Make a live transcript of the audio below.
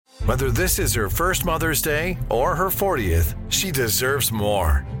Whether this is her first Mother's Day or her 40th, she deserves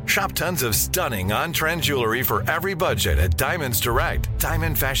more. Shop tons of stunning on-trend jewelry for every budget at Diamonds Direct.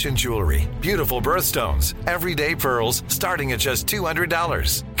 Diamond fashion jewelry, beautiful birthstones, everyday pearls starting at just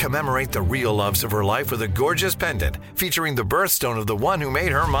 $200. Commemorate the real loves of her life with a gorgeous pendant featuring the birthstone of the one who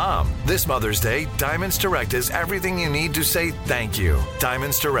made her mom. This Mother's Day, Diamonds Direct is everything you need to say thank you.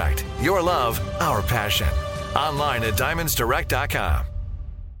 Diamonds Direct. Your love, our passion. Online at diamondsdirect.com.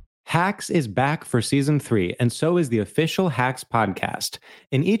 Hacks is back for season 3, and so is the official Hacks podcast.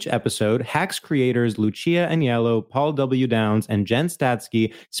 In each episode, Hacks creators Lucia Aniello, Paul W. Downs, and Jen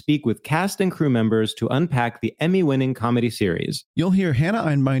Statsky speak with cast and crew members to unpack the Emmy-winning comedy series. You'll hear Hannah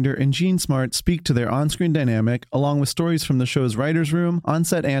Einbinder and Jean Smart speak to their on-screen dynamic, along with stories from the show's writer's room,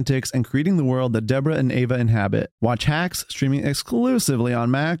 on-set antics, and creating the world that Deborah and Ava inhabit. Watch Hacks, streaming exclusively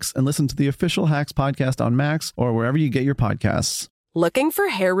on Max, and listen to the official Hacks podcast on Max or wherever you get your podcasts. Looking for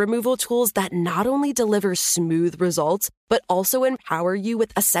hair removal tools that not only deliver smooth results, but also empower you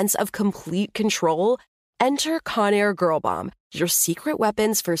with a sense of complete control? Enter Conair Girl Bomb, your secret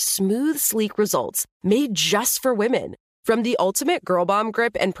weapons for smooth, sleek results, made just for women. From the ultimate Girl Bomb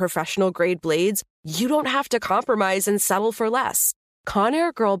grip and professional-grade blades, you don't have to compromise and settle for less.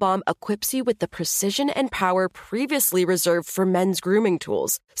 Conair Girl Bomb equips you with the precision and power previously reserved for men's grooming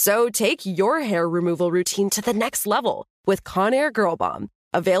tools. So take your hair removal routine to the next level with Conair Girl Bomb.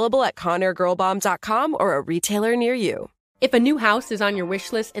 Available at ConairGirlBomb.com or a retailer near you. If a new house is on your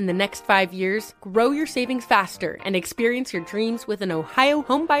wish list in the next 5 years, grow your savings faster and experience your dreams with an Ohio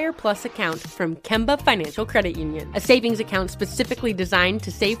Homebuyer Plus account from Kemba Financial Credit Union. A savings account specifically designed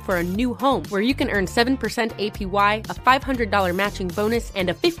to save for a new home where you can earn 7% APY, a $500 matching bonus,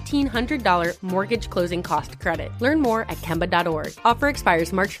 and a $1,500 mortgage closing cost credit. Learn more at Kemba.org. Offer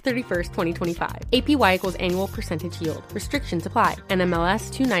expires March 31st, 2025. APY equals annual percentage yield. Restrictions apply.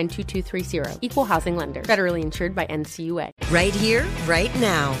 NMLS 292230. Equal housing lender. Federally insured by NCUA. Right here, right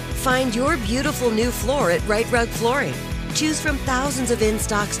now. Find your beautiful new floor at Right Rug Flooring. Choose from thousands of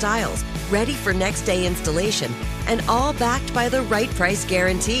in-stock styles, ready for next day installation, and all backed by the right price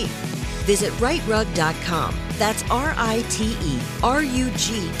guarantee. Visit rightrug.com. That's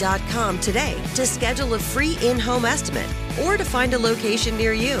RITERUG.com today to schedule a free in-home estimate or to find a location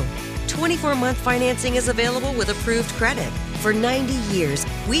near you. 24-month financing is available with approved credit. For 90 years,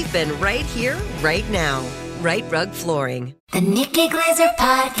 we've been right here, right now. Right Rug Flooring. The Nikki Glazer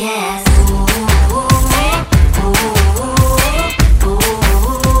Podcast. The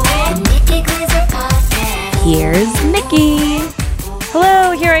Nikki Glazer Podcast. Here's Nikki.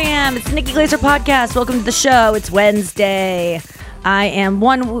 Hello, here I am. It's the Nikki Glazer Podcast. Welcome to the show. It's Wednesday. I am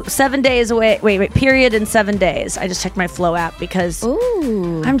 7 days away. Wait, period in 7 days. I just checked my Flow app because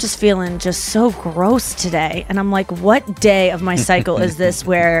I'm just feeling just so gross today. And I'm like, what day of my cycle is this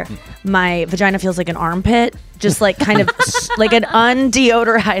where my vagina feels like an armpit? Just like kind of like an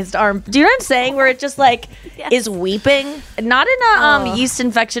undeodorized arm. Do you know what I'm saying? Where it just like is weeping. Not in a yeast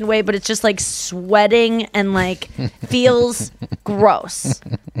infection way, but it's just like sweating and like feels gross.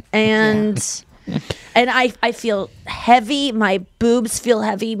 And I feel heavy. My boobs feel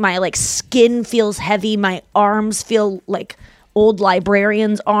heavy. My like skin feels heavy. My arms feel like old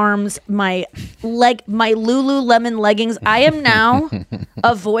librarian's arms. My Lululemon leggings. I am now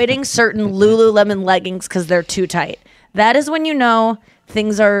avoiding certain Lululemon leggings because they're too tight. That is when you know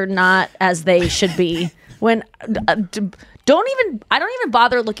things are not as they should be. When I don't even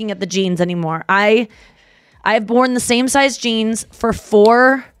bother looking at the jeans anymore. I've worn the same size jeans for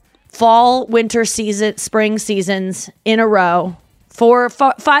 4 fall, winter season, spring seasons in a row. 4,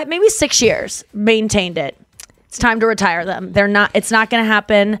 5, maybe 6 years. Maintained it. It's time to retire them. It's not going to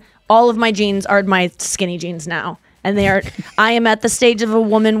happen. All of my jeans are my skinny jeans now. And I am at the stage of a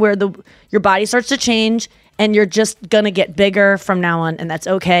woman where your body starts to change and you're just going to get bigger from now on. And that's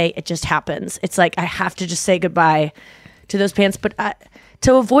okay. It just happens. It's like, I have to just say goodbye to those pants. But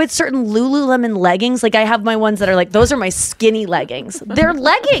to avoid certain Lululemon leggings, like I have my ones that are like, those are my skinny leggings. They're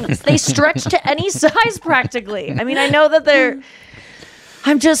leggings. They stretch to any size practically. I mean, I know that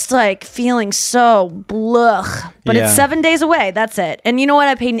I'm just like feeling so blech, but It's 7 days away. That's it. And you know what?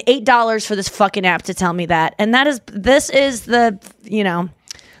 I paid $8 for this fucking app to tell me that. And this is the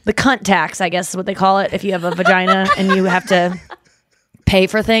cunt tax, I guess is what they call it. If you have a vagina and you have to pay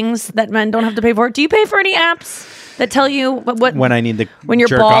for things that men don't have to pay for. Do you pay for any apps that tell you what when I need to when your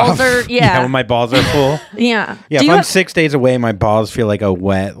jerk balls off? are when my balls are full? Yeah. If I'm 6 days away, my balls feel like a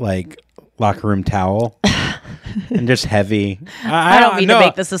wet locker room towel. And just heavy. I don't mean to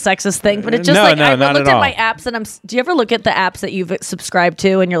make this a sexist thing, but it's just I looked at my apps and do you ever look at the apps that you've subscribed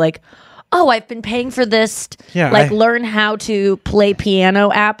to and you're like, oh, I've been paying for this Yeah, learn how to play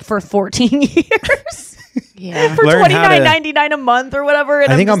piano app for 14 years. Yeah. For Learn how to- $29.99 a month or whatever.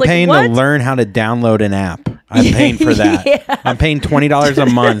 And I think I'm I'm just paying like, to what? learn how to download an app. I'm paying for that. Yeah. I'm paying $20 a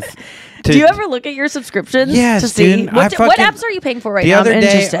month. Do you ever look at your subscriptions Yes, to see dude. what I fucking- apps are you paying for right The now? other I'm day,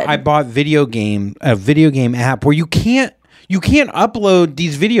 interested. I bought a video game app where you can't upload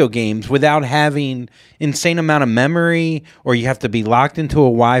these video games without having insane amount of memory, or you have to be locked into a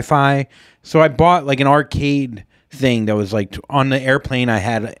Wi-Fi. So I bought like an arcade thing that was like on the airplane. I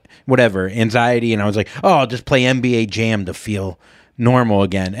had whatever anxiety, and I was like, oh, I'll just play NBA Jam to feel normal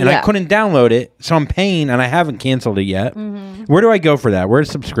again. And I Yeah. couldn't download it, so I'm paying, and I haven't canceled it yet. Where do I go for that?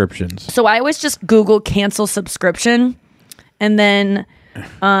 Where's subscriptions? So I always just Google cancel subscription, and then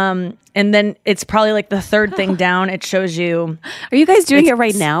it's probably like the third thing down. It shows you. Are you guys doing it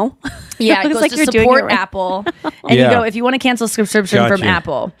right now? Yeah, it Looks goes like to you're doing support it right Apple, and Yeah. you go if you want to cancel a subscription from Gotcha.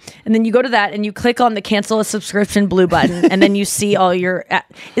 Apple, and then you go to that and you click on the cancel a subscription blue button, and then you see all your.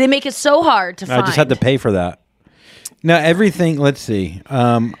 They make it so hard to find. I just had to pay for that. No, everything. Let's see.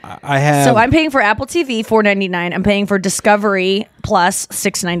 I have. So I'm paying for Apple TV $4.99. I'm paying for Discovery Plus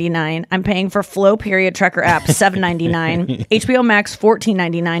 $6.99. I'm paying for Flow Period Tracker app $7.99. HBO Max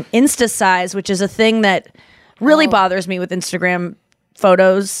 $14.99. InstaSize, which is a thing that really bothers me with Instagram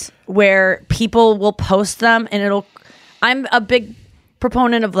photos, where people will post them and I'm a big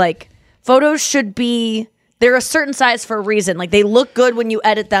proponent of like photos should be. They're a certain size for a reason. Like they look good when you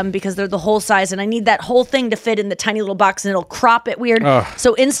edit them because they're the whole size, and I need that whole thing to fit in the tiny little box, and it'll crop it weird.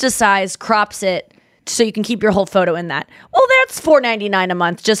 So InstaSize crops it so you can keep your whole photo in that. Well, that's $4.99 a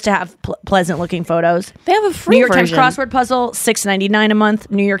month just to have pleasant looking photos. They have a free New York version. Times crossword puzzle $6.99 a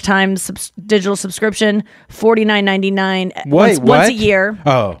month. New York Times digital subscription $49.99 once a year.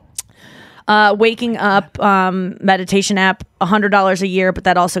 Oh, Waking Up meditation app $100 a year, but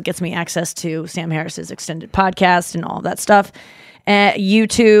that also gets me access to Sam Harris's extended podcast and all of that stuff.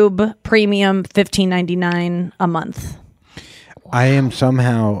 YouTube Premium $15.99 a month. I am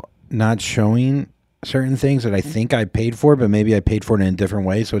somehow not showing certain things that I think I paid for, but maybe I paid for it in a different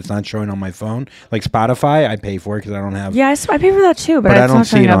way, so it's not showing on my phone. Like Spotify, I pay for it because I don't have. Yeah, I pay for that too, but I it's don't not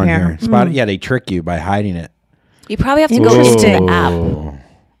see showing it up on here. here. Yeah, they trick you by hiding it. You probably have to go into the app.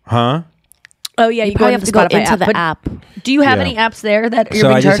 Huh? Oh yeah, you probably go have to into go Spotify into the but app. Do you have Yeah. any apps there that you're So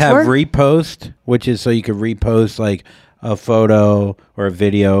being I just charged have for? repost, which is so you could repost like a photo or a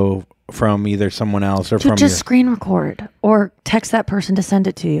video from either someone else or Dude, from just your. screen record or text that person to send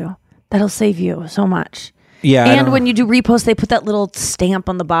it to you. That'll save you so much. Yeah, I And don't- when you do repost, they put that little stamp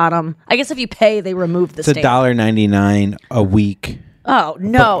on the bottom. I guess if you pay, they remove the It's stamp. $1.99 a week. Oh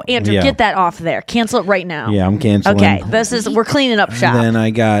no, Andrew, Yeah. get that off there. Cancel it right now. Yeah, I'm canceling. Okay, we're cleaning up shop. And then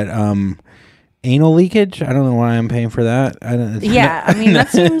I got anal leakage. I don't know why I'm paying for that. Yeah, I mean that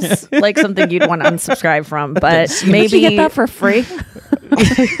seems like something you'd want to unsubscribe from, but maybe Did you get that for free?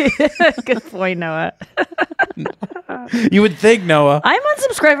 Good point, Noah. You would think, Noah, I'm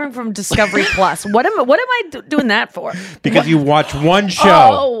unsubscribing from Discovery Plus. What am I doing that for? because you watch one show.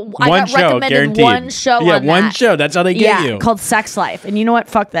 Oh, I one got show, recommended guaranteed. one show Yeah, on one that. show. That's how they get you. Called Sex Life, and you know what?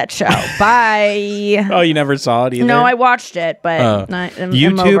 Fuck that show. Bye. Oh, you never saw it either. No, I watched it, but I'm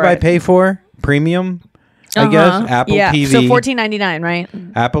YouTube over I it. pay for premium. I guess Apple TV. So $14.99, right?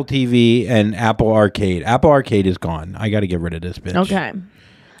 Apple TV and Apple Arcade. Apple Arcade is gone. I got to get rid of this bitch. Okay.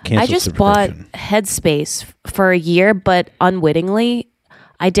 Cancel I just bought subscription. Headspace for a year, but unwittingly,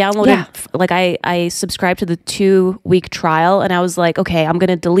 I downloaded, I subscribed to the 2-week trial, and I was like, okay, I'm going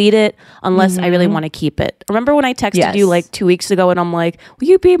to delete it unless I really want to keep it. Remember when I texted you like 2 weeks ago, and I'm like, will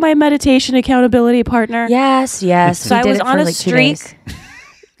you be my meditation accountability partner? Yes. So I was on a streak.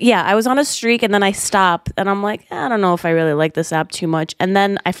 Yeah, I was on a streak, and then I stopped, and I'm like, I don't know if I really like this app too much. And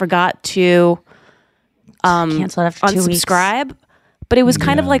then I forgot to Cancel it after 2 weeks. unsubscribe. But it was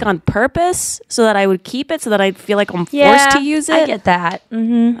kind of like on purpose so that I would keep it, so that I'd feel like I'm forced to use it. I get that.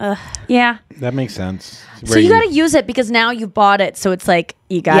 Mm-hmm. Yeah. That makes sense. So you got to use it because now you've bought it. So it's like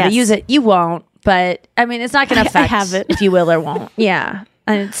you got to Yes. use it. You won't, but I mean, it's not going to I affect have it. if you will or won't. Yeah.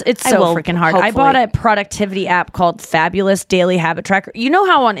 And it's I so will, freaking hard. hopefully. I bought a productivity app called Fabulous Daily Habit Tracker. You know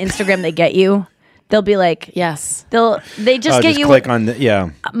how on Instagram they get you? They'll be like, Yes. they just get you. click on the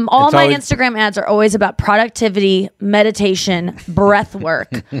All It's my always- Instagram ads are always about productivity, meditation, breath work.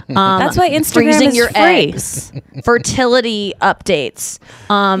 That's why Instagram freezing is your free. eggs, fertility updates,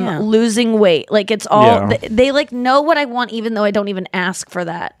 losing weight. Like it's all Yeah. they like know what I want, even though I don't even ask for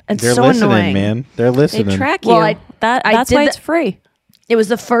that. It's They're so listening, annoying, man. They're listening. They track Well, you. That's I did why that- it's free. It was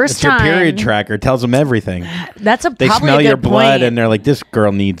the first It's your time. period tracker. It tells them everything. That's They probably smell a your good blood point. and they're like, this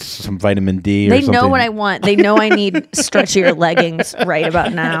girl needs some vitamin D or They something. know what I want. They know I need stretchier leggings right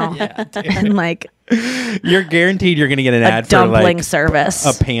about now. And like You're guaranteed you're going to get an a ad for dumpling like service.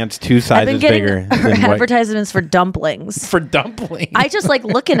 a pants 2 I've sizes been getting bigger than white. advertisements for dumplings. For dumplings. I just like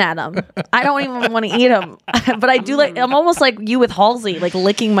looking at them. I don't even want to eat them, but I do like. I'm almost like you with Halsey, like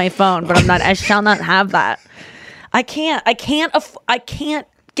licking my phone. But I'm not. I shall not have that. I can't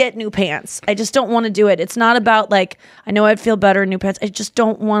get new pants. I just don't want to do it. It's not about like I know I'd feel better in new pants. I just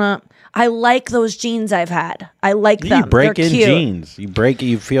don't want to. I like those jeans I've had. I like them. You break They're in cute. jeans. You break.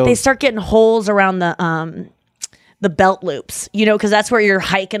 You feel. They start getting holes around the belt loops, you know, because that's where you're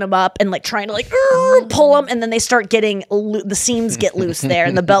hiking them up and like trying to like pull them, and then they start getting the seams get loose there,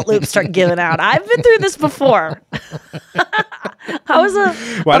 and the belt loops start giving out. I've been through this before. I was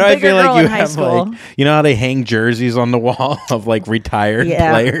Why a do I bigger feel girl like in you high have school. like how they hang jerseys on the wall of like retired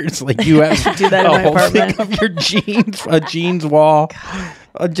Yeah. players? Like you have do that in my a whole thing apartment. of your jeans, a jeans wall.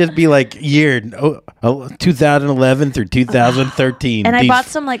 I'll just be like 2011 through 2013. And I These- bought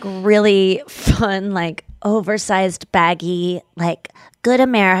some like really fun, like oversized, baggy, like good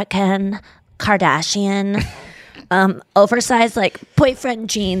American Kardashian, oversized like boyfriend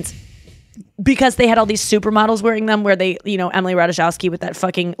jeans. Because they had all these supermodels wearing them, where they, you know, Emily Ratajkowski with that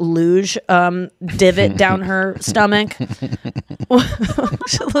fucking luge divot down her stomach.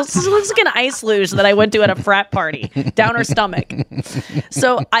 She looks like an ice luge that I went to at a frat party down her stomach.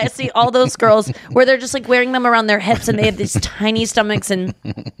 So I see all those girls where they're just like wearing them around their hips, and they have these tiny stomachs, and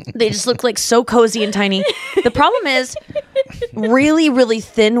they just look like so cozy and tiny. The problem is, really, really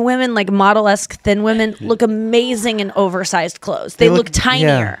thin women, like model-esque thin women, look amazing in oversized clothes. They look tinier.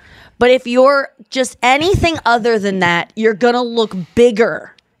 yeah. But if you're just anything other than that, you're going to look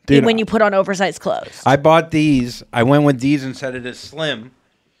bigger Dude, when you put on oversized clothes. I bought these. I went with these instead of the slim.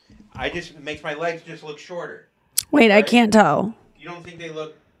 It makes my legs just look shorter. Wait, I can't tell. You don't think they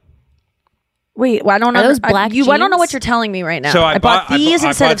look? Wait, well, I don't know. Are those black I don't know jeans? what you're telling me right now. So I bought these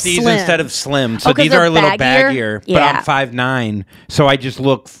instead of these slim. instead of slim. So 'cause these are they're a little baggier? baggier, but Yeah. I'm 5'9", so I just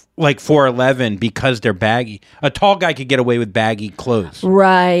look like 4'11" because they're baggy. A tall guy could get away with baggy clothes.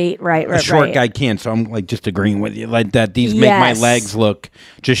 Right. A short guy can't. So I'm like just agreeing with you, like that. These make my Yes. legs look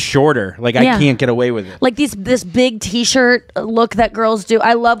just shorter. Like Yeah. I can't get away with it. Like this big T-shirt look that girls do.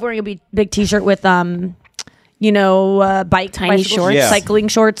 I love wearing a big T-shirt with tiny Tiny shorts? Yeah. cycling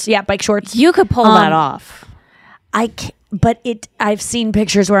shorts. Yeah, bike shorts. You could pull that off. I've seen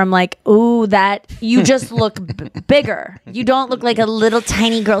pictures where I'm like, ooh, that you just look bigger. You don't look like a little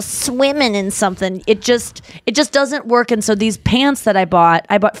tiny girl swimming in something. It just doesn't work. And so these pants that I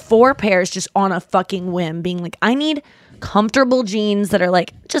bought 4 pairs just on a fucking whim, being like, I need comfortable jeans that are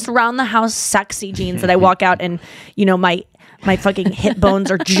like just around the house, sexy jeans that I walk out and, you know, my fucking hip bones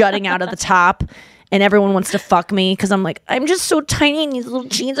are jutting out of the top. And everyone wants to fuck me because I'm like, I'm just so tiny in these little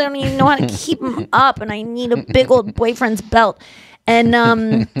jeans. I don't even know how to keep them up. And I need a big old boyfriend's belt. And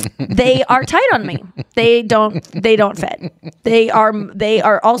they are tight on me. They don't fit. They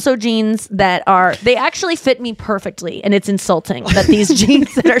are also jeans that they actually fit me perfectly. And it's insulting that these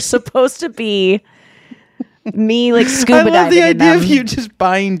jeans that are supposed to be me like scuba I love diving the in idea them. of you just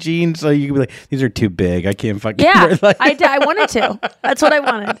buying jeans so you can be like, these are too big. I can't fucking. Yeah, wear like, I wanted to. That's what I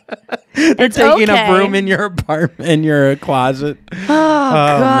wanted. they're It's taking okay. up room in your apartment, in your closet. Oh,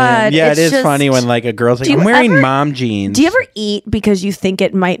 God. Yeah, It's it is just- funny when like a girl's like, Do you I'm wearing ever- mom jeans. Do you ever eat because you think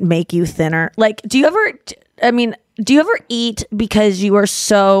it might make you thinner? Like, do you ever eat because you are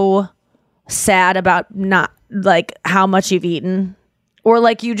so sad about not like how much you've eaten? Or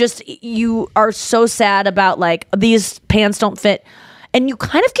like you are so sad about like these pants don't fit and you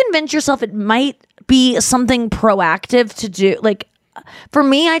kind of convince yourself it might be something proactive to do. Like for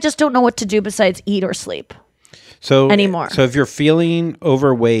me, I just don't know what to do besides eat or sleep. Anymore. So if you're feeling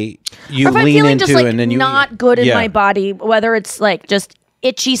overweight, you Or if I'm lean feeling into just like and then you not good in yeah. my body, whether it's like just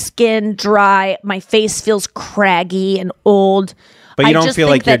itchy skin, dry, my face feels craggy and old. But you I don't just feel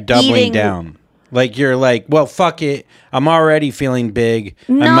think like you're that doubling eating- down. Like you're like, well, fuck it. I'm already feeling big.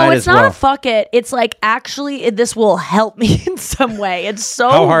 I No, might it's as not well. a fuck it. It's like actually this will help me in some way. It's so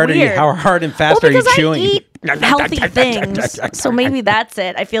How hard weird. are you? How hard and fast well, are you because chewing? I eat healthy things, so maybe that's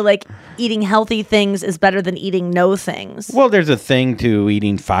it. I feel like eating healthy things is better than eating no things Well, there's a thing to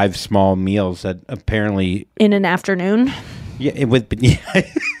eating 5 small meals that apparently, in an afternoon. yeah, it would. Yeah.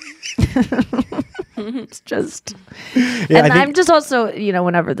 It's just, Yeah, and I think- I'm just also,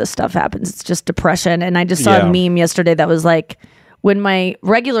 whenever this stuff happens, it's just depression. And I just saw Yeah. a meme yesterday that was like, when my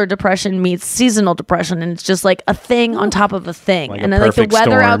regular depression meets seasonal depression, and it's just like a thing on top of a thing. Like a and then like the perfect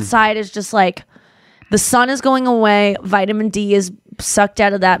weather storm. outside is just like, the sun is going away, vitamin D is sucked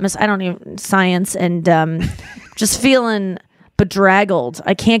out of that I don't even science and just feeling bedraggled.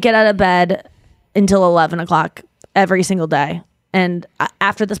 I can't get out of bed until 11 o'clock every single day. And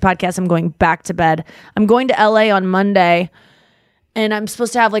after this podcast, I'm going back to bed. I'm going to LA on Monday, and I'm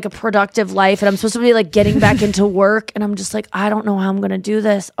supposed to have like a productive life, and I'm supposed to be like getting back into work. And I'm just like, I don't know how I'm going to do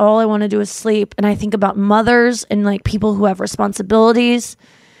this. All I want to do is sleep. And I think about mothers and like people who have responsibilities.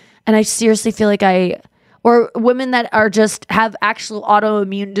 And I seriously feel like or women that are just have actual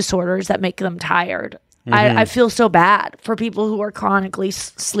autoimmune disorders that make them tired. I feel so bad for people who are chronically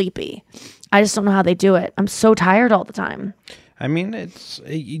sleepy. I just don't know how they do it. I'm so tired all the time. I mean,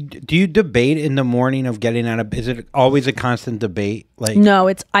 do you debate in the morning of getting out of? Is it always a constant debate? Like,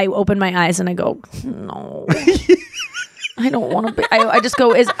 no, I open my eyes and I go, no, I don't want to be. I just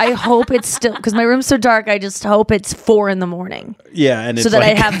go, I hope it's still, because my room's so dark. I just hope it's 4 a.m. Yeah, and it's so that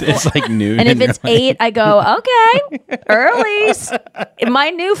like, I have, it's like noon. And if it's 8, I go, okay, early. My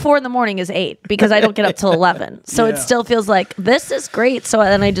new 4 a.m. is 8 because I don't get up till 11. So it still feels like this is great. So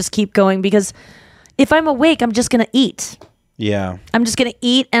then I just keep going, because if I'm awake, I'm just gonna eat. Yeah, I'm just gonna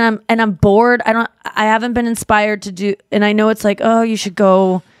eat, and I'm bored. I haven't been inspired to do, and I know it's like, oh, you should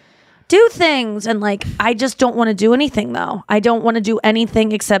go do things, and like I just don't want to do anything though. I don't want to do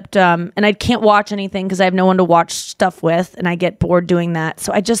anything except and I can't watch anything because I have no one to watch stuff with, and I get bored doing that.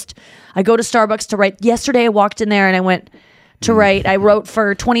 So I go to Starbucks to write. Yesterday I walked in there and I went to write. I wrote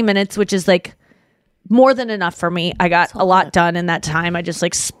for 20 minutes, which is like more than enough for me. I got a lot done in that time. I just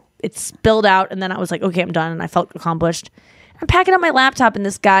like it spilled out, and then I was like, okay, I'm done, and I felt accomplished. I'm packing up my laptop, and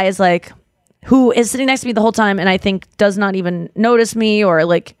this guy is like, who is sitting next to me the whole time, and I think does not even notice me, or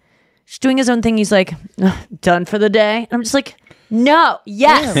like just doing his own thing. He's like, done for the day. And I'm just like, no,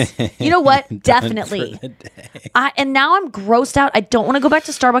 yes. You know what? Definitely. And now I'm grossed out. I don't want to go back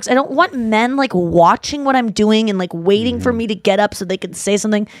to Starbucks. I don't want men like watching what I'm doing and like waiting for me to get up so they can say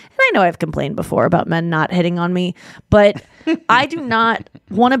something. And I know I've complained before about men not hitting on me, but I do not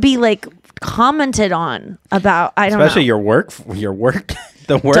want to be like commented on about. I don't know. Especially your work,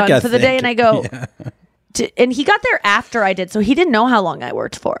 the work done ethic. for the day, and I go. Yeah. And he got there after I did, so he didn't know how long I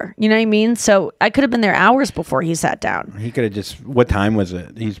worked for. You know what I mean? So I could have been there hours before he sat down. He could have just. What time was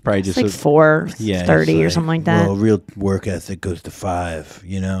it? He's probably just like 4:30 or something like that. Well, real work ethic goes to 5.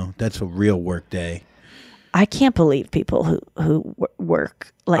 You know, that's a real work day. I can't believe people who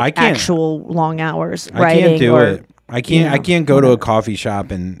work like actual long hours. I can't do it. I can't go to a coffee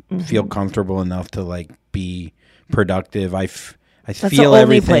shop and feel comfortable enough to like be productive. That's feel the only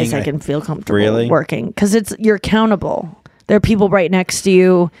everything. Place I can feel comfortable working, because you're accountable. There are people right next to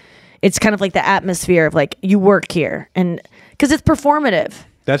you. It's kind of like the atmosphere of like, you work here, and because it's performative.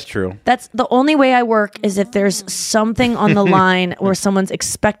 That's true. That's the only way I work, is if there's something on the line where someone's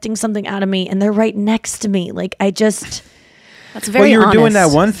expecting something out of me and they're right next to me. Like that's very. Well, you were honest. doing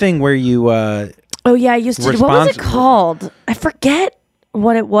that one thing where you. Oh yeah, I used to. What was it called? I forget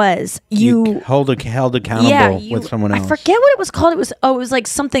what it was. You held accountable with someone else. I forget what it was called. It was like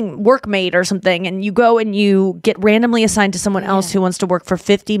something workmate or something, and you go and you get randomly assigned to someone else who wants to work for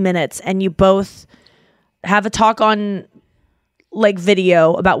 50 minutes, and you both have a talk on like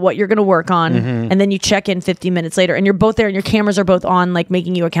video about what you're going to work on, and then you check in 50 minutes later, and you're both there, and your cameras are both on, like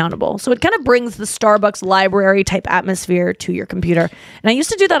making you accountable. So it kind of brings the Starbucks library type atmosphere to your computer. And I used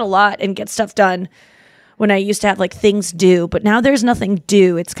to do that a lot and get stuff done when I used to have like things due, but now there's nothing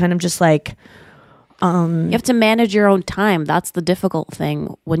due. It's kind of just like you have to manage your own time. That's the difficult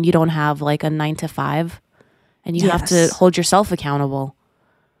thing when you don't have like a 9 to 5, and you have to hold yourself accountable.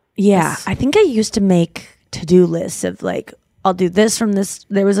 Yeah, I think I used to make to-do lists of like, I'll do this from this.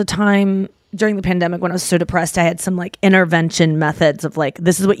 There was a time during the pandemic when I was so depressed, I had some like intervention methods of like,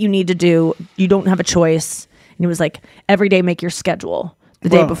 this is what you need to do. You don't have a choice. And it was like, every day make your schedule. The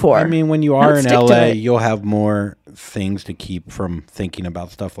day before. I mean, when you are in LA, you'll have more things to keep from thinking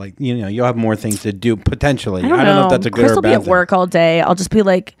about stuff. Like, you'll have more things to do potentially. I don't know if that's a good Chris or bad will be at thing. work all day. I'll just be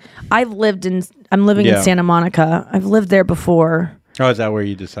like, I'm living in Santa Monica. I've lived there before. Oh, is that where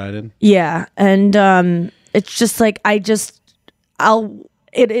you decided? Yeah. And it's just like, I'm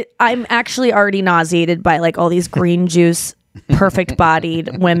actually already nauseated by like all these green juice perfect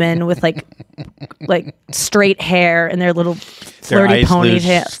bodied women with like straight hair and their little flirty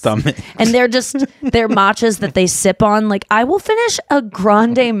ponytails, and they're matchas that they sip on. Like, I will finish a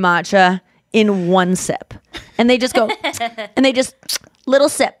grande matcha in one sip, and they just go and they just little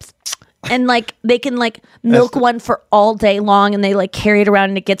sips, and like they can like milk one for all day long, and they like carry it around,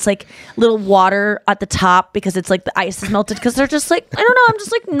 and it gets like little water at the top because it's like the ice is melted, because they're just like, I don't know, I'm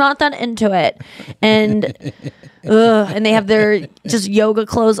just like not that into it. And they have their just yoga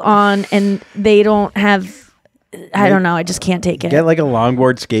clothes on, and they don't have I don't know. I just can't take it. Get like a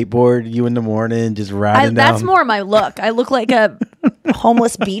longboard, skateboard. You in the morning, just riding down. That's more my look. I look like a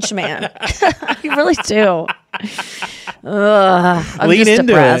homeless beach man. I really do. I'm Lean just into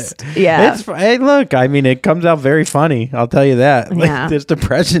depressed. it. Yeah. Hey, look. I mean, it comes out very funny. I'll tell you that. Like, Yeah. this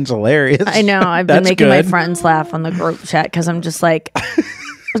depression's hilarious. I know. I've been making my friends laugh on the group chat because I'm just like,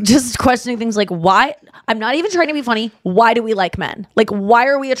 just questioning things like, why? I'm not even trying to be funny. Why do we like men? Like, why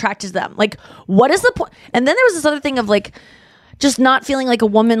are we attracted to them? Like, what is the point? And then there was this other thing of like, just not feeling like a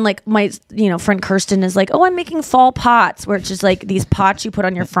woman. Like my, friend Kirsten is like, oh, I'm making fall pots, where it's just like these pots you put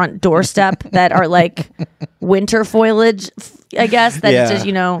on your front doorstep that are like winter foliage, I guess, that just,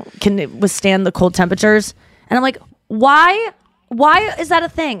 can withstand the cold temperatures. And I'm like, why is that a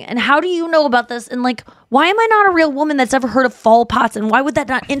thing? And how do you know about this? And like, why am I not a real woman that's ever heard of fall pots? And why would that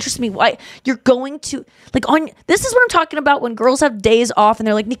not interest me? Why you're going to this is what I'm talking about when girls have days off and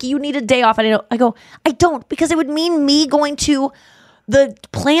they're like, Nikki, you need a day off. And I go, I don't, because it would mean me going to the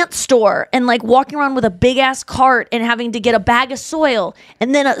plant store and like walking around with a big ass cart and having to get a bag of soil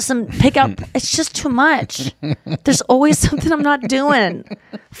and then some pick out. It's just too much. There's always something I'm not doing.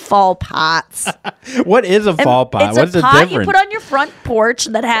 Fall pots. What is a fall pot? It's What's a the pot difference? you put on your front porch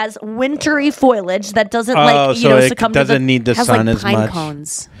that has wintry foliage that doesn't succumb doesn't to need the Has sun like as pine much.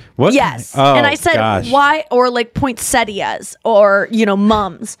 cones. What? Yes. Oh, and I said, gosh. why? Or like poinsettias or,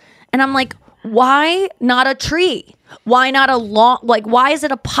 mums. And I'm like, why not a tree? Why not a long, why is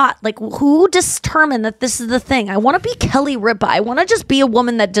it a pot? Like, who determined that this is the thing? I want to be Kelly Ripa. I want to just be a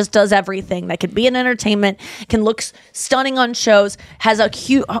woman that just does everything, that could be in entertainment, can look stunning on shows, has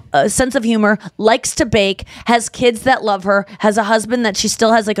a sense of humor, likes to bake, has kids that love her, has a husband that she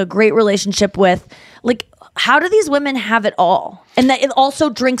still has like a great relationship with. Like, how do these women have it all? And that it also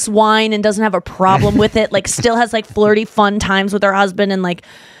drinks wine and doesn't have a problem with it, like still has like flirty fun times with her husband and like,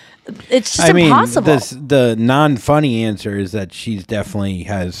 it's just impossible. The non-funny answer is that she's definitely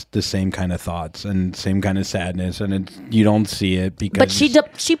has the same kind of thoughts and same kind of sadness, and you don't see it because. But she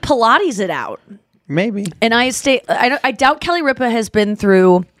Pilates it out. Maybe. And I doubt Kelly Ripa has been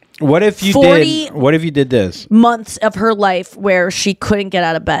through. What if you 40 did? What if you did this? Months of her life where she couldn't get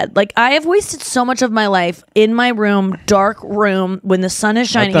out of bed. Like, I have wasted so much of my life in my room, dark room, when the sun is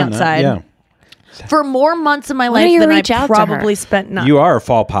shining outside. Yeah. For more months of my Why life don't you than I reach out to probably her? spent. You are a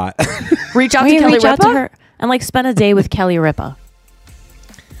fall pot. Reach out Why to don't you Kelly reach Ripa. out to her and like spend a day with Kelly Ripa?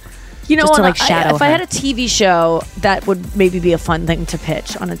 You know, Just to, what? like, shadow if I her. had a TV show, that would maybe be a fun thing to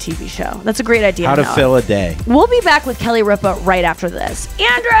pitch on a TV show. That's a great idea. How to Noah. fill a day. We'll be back with Kelly Ripa right after this.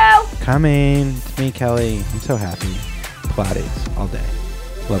 Andrew! Coming. It's me, Kelly. I'm so happy. Pilates all day.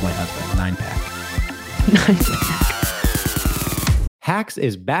 Love my husband. 9-pack. Hacks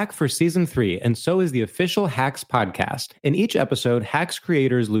is back for season 3, and so is the official Hacks podcast. In each episode, Hacks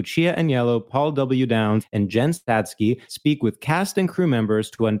creators Lucia Agnello, Paul W. Downs, and Jen Statsky speak with cast and crew members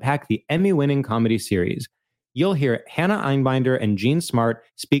to unpack the Emmy-winning comedy series. You'll hear Hannah Einbinder and Jean Smart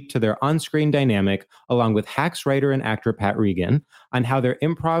speak to their on-screen dynamic, along with Hacks writer and actor Pat Regan, on how their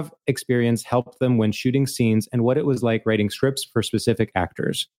improv experience helped them when shooting scenes and what it was like writing scripts for specific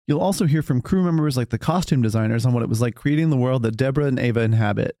actors. You'll also hear from crew members like the costume designers on what it was like creating the world that Deborah and Ava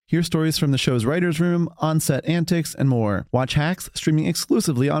inhabit. Hear stories from the show's writer's room, on-set antics, and more. Watch Hacks streaming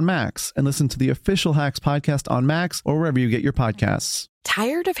exclusively on Max, and listen to the official Hacks podcast on Max or wherever you get your podcasts.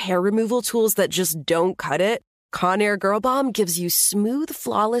 Tired of hair removal tools that just don't cut it? Conair Girl Bomb gives you smooth,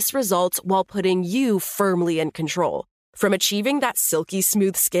 flawless results while putting you firmly in control. From achieving that silky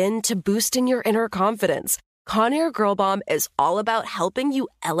smooth skin to boosting your inner confidence, Conair Girl Bomb is all about helping you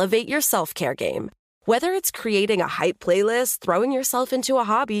elevate your self-care game. Whether it's creating a hype playlist, throwing yourself into a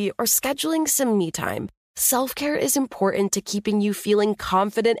hobby, or scheduling some me time, self-care is important to keeping you feeling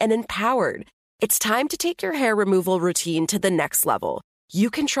confident and empowered. It's time to take your hair removal routine to the next level. You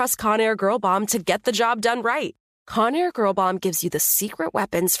can trust Conair Girl Bomb to get the job done right. Conair Girl Bomb gives you the secret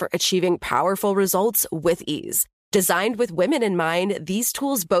weapons for achieving powerful results with ease. Designed with women in mind, these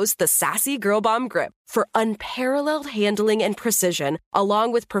tools boast the sassy Girl Bomb grip for unparalleled handling and precision,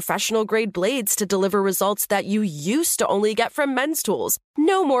 along with professional-grade blades to deliver results that you used to only get from men's tools.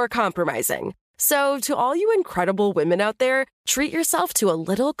 No more compromising. So, to all you incredible women out there, treat yourself to a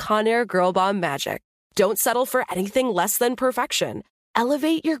little Conair Girl Bomb magic. Don't settle for anything less than perfection.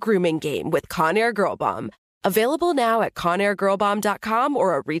 Elevate your grooming game with Conair Girl Bomb. Available now at ConairGirlBomb.com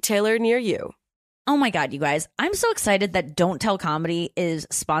or a retailer near you. Oh my God, you guys. I'm so excited that Don't Tell Comedy is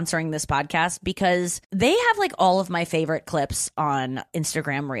sponsoring this podcast because they have like all of my favorite clips on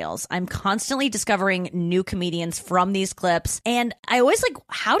Instagram Reels. I'm constantly discovering new comedians from these clips. And I always like,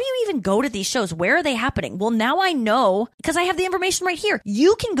 how do you even go to these shows? Where are they happening? Well, now I know because I have the information right here.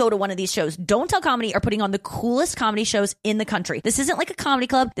 You can go to one of these shows. Don't Tell Comedy are putting on the coolest comedy shows in the country. This isn't like a comedy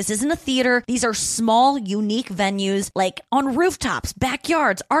club. This isn't a theater. These are small, unique venues like on rooftops,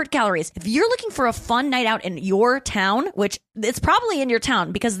 backyards, art galleries. If you're looking for a fun night out in your town, which it's probably in your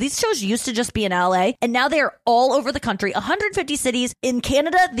town because these shows used to just be in LA and now they're all over the country, 150 cities in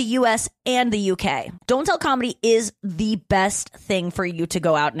Canada, the US, and the UK. Don't Tell Comedy is the best thing for you to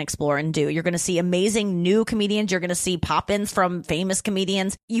go out and explore and do. You're going to see amazing new comedians. You're going to see pop-ins from famous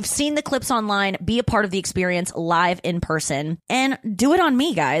comedians. You've seen the clips online. Be a part of the experience live in person and do it on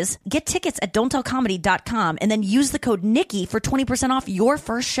me, guys. Get tickets at don'ttellcomedy.com and then use the code Nikki for 20% off your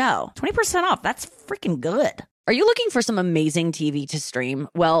first show. 20% off. That's freaking good. Are you looking for some amazing TV to stream?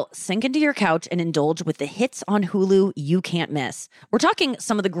 Well, sink into your couch and indulge with the hits on Hulu you can't miss. We're talking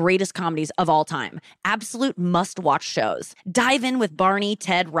some of the greatest comedies of all time. Absolute must-watch shows. Dive in with Barney,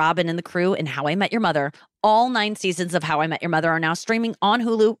 Ted, Robin, and the crew in How I Met Your Mother. All 9 seasons of How I Met Your Mother are now streaming on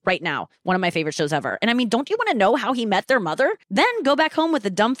Hulu right now. One of my favorite shows ever. And I mean, don't you want to know how he met their mother? Then go back home with the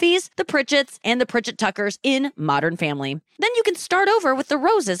Dumfies, the Pritchetts, and the Pritchett Tuckers in Modern Family. Then you can start over with the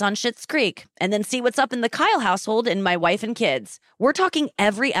Roses on Schitt's Creek. And then see what's up in the Kyle household in My Wife and Kids. We're talking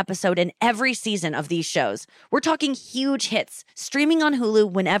every episode and every season of these shows. We're talking huge hits, streaming on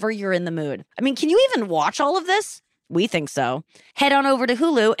Hulu whenever you're in the mood. I mean, can you even watch all of this? We think so. Head on over to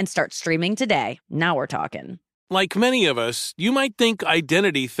Hulu and start streaming today. Now we're talking. Like many of us, you might think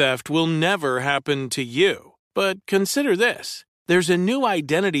identity theft will never happen to you. But consider this. There's a new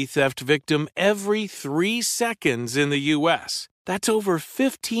identity theft victim every 3 seconds in the U.S. That's over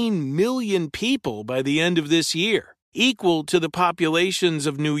 15 million people by the end of this year, equal to the populations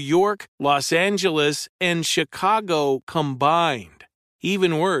of New York, Los Angeles, and Chicago combined.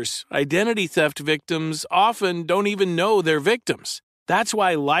 Even worse, identity theft victims often don't even know they're victims. That's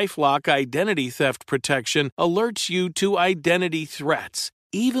why LifeLock Identity Theft Protection alerts you to identity threats,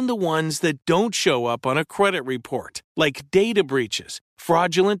 even the ones that don't show up on a credit report, like data breaches,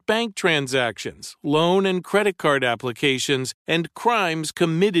 fraudulent bank transactions, loan and credit card applications, and crimes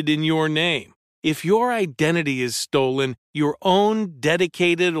committed in your name. If your identity is stolen, your own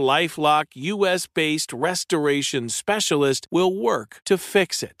dedicated LifeLock U.S.-based restoration specialist will work to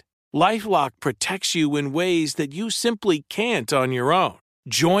fix it. LifeLock protects you in ways that you simply can't on your own.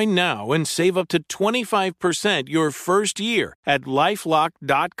 Join now and save up to 25% your first year at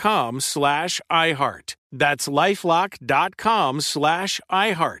LifeLock.com/iHeart. That's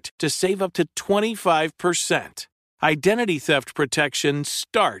LifeLock.com/iHeart to save up to 25%. Identity theft protection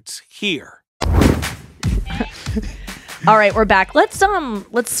starts here. All right, we're back. Let's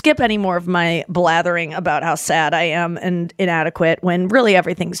skip any more of my blathering about how sad I am and inadequate when really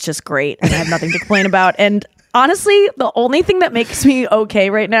everything's just great and I have nothing to complain about. And honestly, the only thing that makes me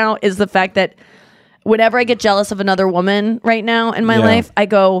okay right now is the fact that whenever I get jealous of another woman right now in my life, I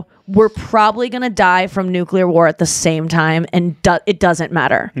go, we're probably going to die from nuclear war at the same time, and it doesn't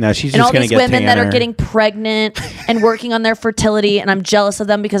matter. No, she's and just all going to these get women that are getting pregnant and working on their fertility, and I'm jealous of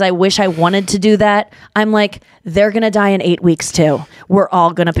them because I wish I wanted to do that. I'm like, they're going to die in 8 weeks too. We're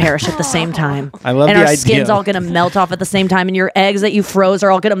all going to perish at the same time. I love and the our idea. skin's all going to melt off at the same time, and your eggs that you froze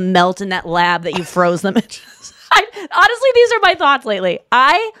are all going to melt in that lab that you froze them in. Honestly, these are my thoughts lately.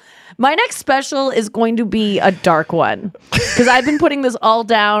 My next special is going to be a dark one because I've been putting this all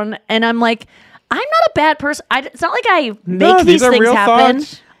down and I'm like, I'm not a bad person. It's not like I make these things happen.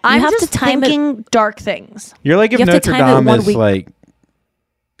 Thoughts. I'm have just to time thinking dark things. You're like if You have to Notre time it Dame 1 is week. like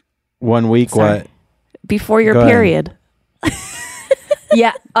 1 week. Sorry. What? Before your Go ahead. period.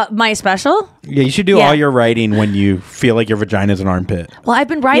 Yeah, my special? Yeah, you should do Yeah. all your writing when you feel like your vagina's an armpit. Well, I've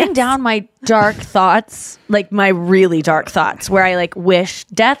been writing Yes. down my dark thoughts, like my really dark thoughts, where I like wish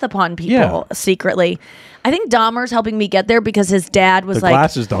death upon people secretly. I think Dahmer's helping me get there because his dad was The like,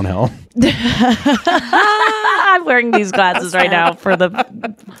 glasses don't help. I'm wearing these glasses right now for the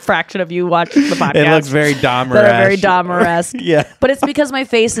fraction of you watch the podcast. It looks very Dahmer. that are very Dahmer-esque. Yeah. But it's because my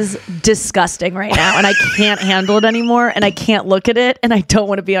face is disgusting right now and I can't handle it anymore and I can't look at it and I don't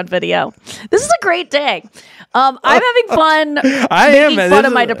want to be on video. This is a great day. I'm having fun making fun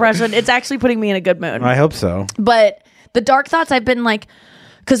of my depression. It's actually putting me in a good mood. I hope so. But the dark thoughts I've been like,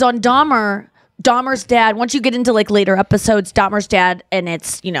 because on Dahmer's dad, once you get into like later episodes, Dahmer's dad, and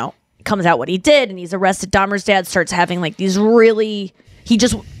it's, you know, comes out what he did and he's arrested. Dahmer's dad starts having like these really, he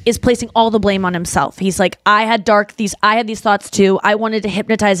just is placing all the blame on himself. He's like, I had these thoughts too. I wanted to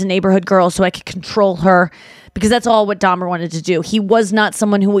hypnotize a neighborhood girl so I could control her, because that's all what Dahmer wanted to do. He was not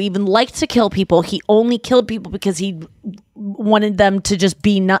someone who even liked to kill people. He only killed people because he wanted them to just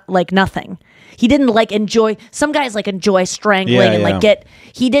be like nothing. He didn't like enjoy. Some guys like enjoy strangling and like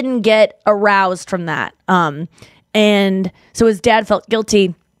he didn't get aroused from that. And so his dad felt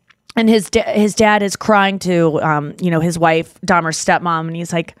guilty. And his dad is crying to, his wife, Dahmer's stepmom, and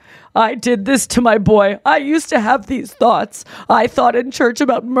he's like, I did this to my boy. I used to have these thoughts. I thought in church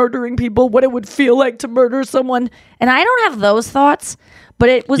about murdering people, what it would feel like to murder someone. And I don't have those thoughts, but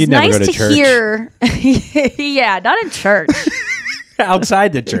it was nice to hear. Yeah, not in church.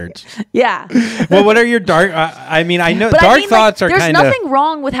 Outside the church. Yeah. Well, what are your dark? I know dark thoughts are kind of. There's nothing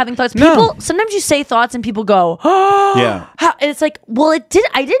wrong with having thoughts. People sometimes you say thoughts and people go, "Oh, yeah." And it's like, well,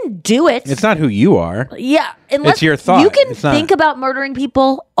 I didn't do it. It's not who you are. Yeah, unless it's your thought. You can think about murdering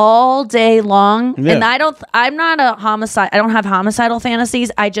people all day long, and I'm not a homicide. I don't have homicidal fantasies.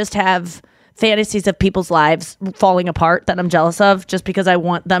 I just have fantasies of people's lives falling apart that I'm jealous of, just because I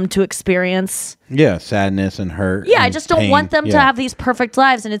want them to experience sadness and hurt. I just don't want them to have these perfect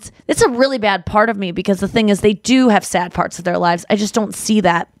lives, and it's a really bad part of me, because the thing is, they do have sad parts of their lives. I just don't see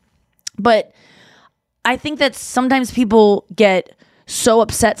that. But I think that sometimes people get so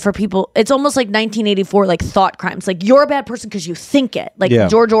upset for people. It's almost like 1984, like thought crimes. Like, you're a bad person because you think it, like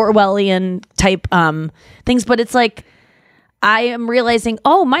George Orwellian type things. But it's like, I am realizing,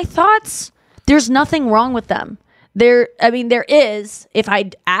 my thoughts, there's nothing wrong with them. There is if I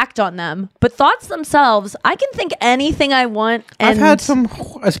act on them, but thoughts themselves, I can think anything I want. And I've had some,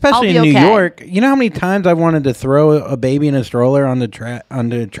 especially in New York. You know how many times I wanted to throw a baby in a stroller on the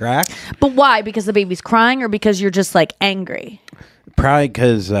track? But why? Because the baby's crying, or because you're just like angry? Probably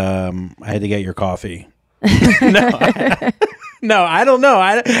because I had to get your coffee. No, I don't know.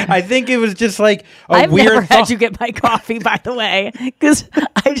 I think it was just like I've weird never had you get my coffee, by the way, because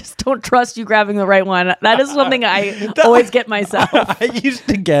I just don't trust you grabbing the right one. That is something I always get myself. I used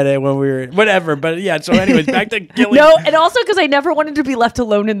to get it when we were whatever, but yeah. So, anyways, back to killing. No, and also because I never wanted to be left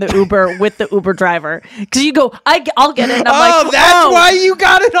alone in the Uber with the Uber driver. Because you go, I'll get it. And I'm like, that's why you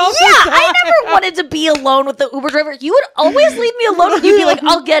got it. Also, I never wanted to be alone with the Uber driver. You would always leave me alone, and you'd be like,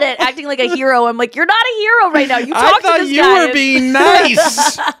 I'll get it, acting like a hero. I'm like, you're not a hero right now. You talk to this you guy. Were being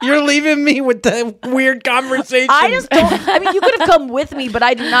nice. You're leaving me with the weird conversation. I just don't. I mean, you could have come with me, but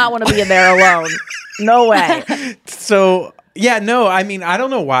I do not want to be in there alone. No way. So yeah, no. I mean, I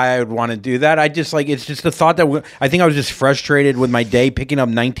don't know why I would want to do that. I just like it's just the thought that I think I was just frustrated with my day, picking up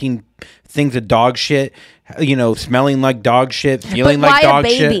 19 things of dog shit. Smelling like dog shit, feeling like dog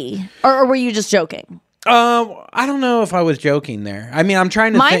shit. Why a baby? Or were you just joking? I don't know if I was joking there. I mean, I'm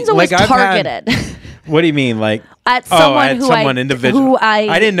trying to Mine's think. always like, targeted. What do you mean, like at someone individual? Who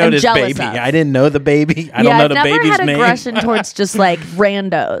I didn't know this baby. Of. I didn't know the baby. I don't know the baby's name. I've never had aggression towards just like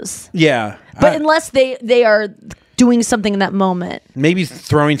randos. Yeah, but unless they are doing something in that moment, maybe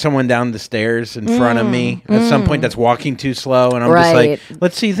throwing someone down the stairs in front of me at some point that's walking too slow, and I'm just like,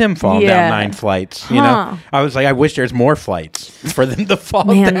 let's see them fall down 9 flights. I was like, I wish there's more flights for them to fall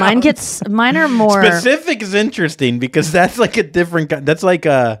down. Mine are more specific. Is interesting because that's like a different. That's like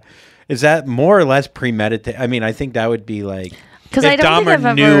a. Is that more or less premeditated? I mean, I think that would be like because I don't think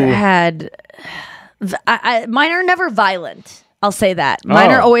I've ever had. Mine are never violent. I'll say that.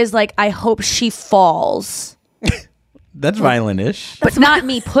 Mine are always like, I hope she falls. That's violent-ish, but not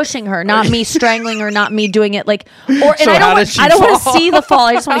me pushing her, not me strangling her, not me doing it like. Or so I don't want to see the fall.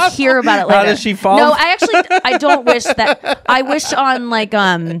 I just want to hear about it later. How does she fall? No, I don't wish that. I wish on like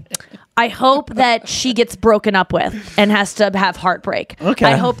I hope that she gets broken up with and has to have heartbreak. Okay.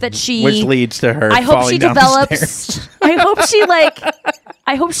 I hope that which leads to her. I hope she develops.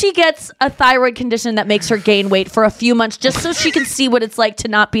 I hope she gets a thyroid condition that makes her gain weight for a few months, just so she can see what it's like to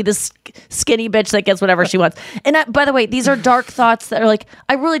not be this skinny bitch that gets whatever she wants. And by the way, these are dark thoughts that are like,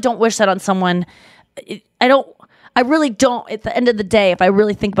 I really don't wish that on someone. I really don't. At the end of the day, if I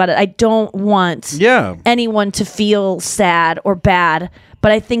really think about it, I don't want anyone to feel sad or bad.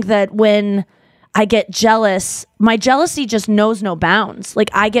 But I think that when I get jealous, my jealousy just knows no bounds.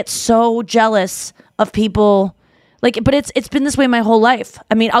 Like, I get so jealous of people. Like, but it's been this way my whole life.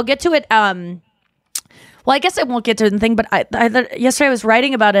 I mean, I'll get to it. Well, I guess I won't get to the thing. But yesterday I was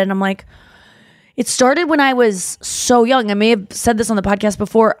writing about it, and I'm like, it started when I was so young. I may have said this on the podcast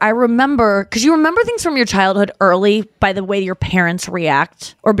before. I remember, because you remember things from your childhood early by the way your parents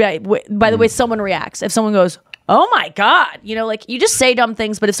react, or by the way someone reacts. If someone goes, oh my God, like you just say dumb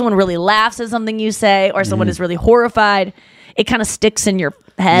things, but if someone really laughs at something you say, or someone is really horrified, it kind of sticks in your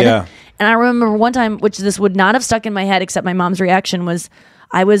head. Yeah. And I remember one time, which this would not have stuck in my head except my mom's reaction was,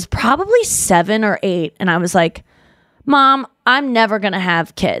 I was probably 7 or 8, and I was like, Mom, I'm never going to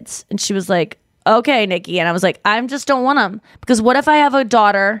have kids. And she was like, okay, Nikki. And I was like, I just don't want them. Because what if I have a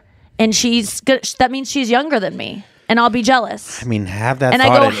daughter and that means she's younger than me and I'll be jealous. I mean, have that and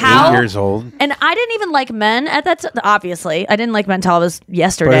thought I go, at 8 years old. And I didn't even like men at that obviously. I didn't like men until I was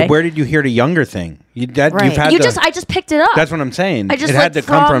yesterday. But where did you hear the younger thing? I just picked it up. That's what I'm saying. I just, it had to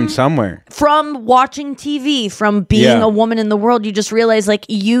come from somewhere. From watching TV, from being a woman in the world, you just realize like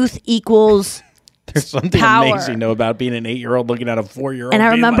youth equals There's something power. amazing though about being an 8-year-old looking at a 4-year-old. And I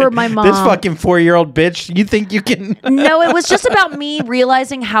remember like, my mom. This fucking 4-year-old bitch. You think you can? No, it was just about me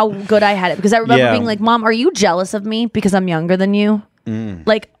realizing how good I had it. Because I remember being like, Mom, are you jealous of me because I'm younger than you?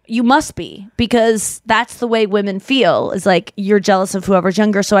 Like, you must be, because that's the way women feel, is like you're jealous of whoever's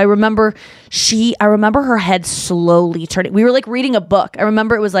younger. So I remember her head slowly turning. We were like reading a book. I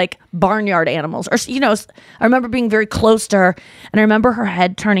remember it was like Barnyard Animals, or I remember being very close to her, and I remember her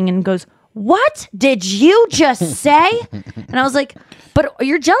head turning and goes, what did you just say? And I was like, but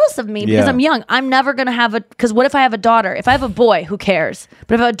you're jealous of me because I'm young. I'm never going to have because what if I have a daughter? If I have a boy, who cares?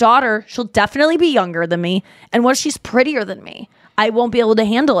 But if I have a daughter, she'll definitely be younger than me. And what if she's prettier than me? I won't be able to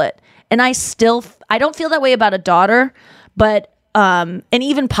handle it. And I don't feel that way about a daughter, but, and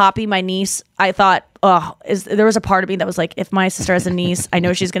even Poppy, my niece, I thought, there was a part of me that was like, if my sister has a niece, I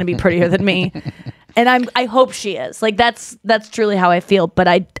know she's going to be prettier than me. And I hope she is. Like, that's truly how I feel. But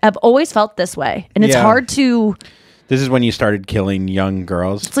I've always felt this way. And it's hard to... This is when you started killing young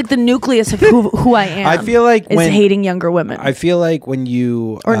girls. It's like the nucleus of who I am. I feel like is hating younger women. I feel like when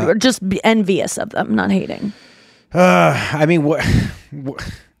you... or just be envious of them, not hating. I mean,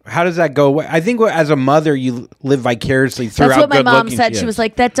 how does that go? I think as a mother, you live vicariously throughout. That's what my mom said. She was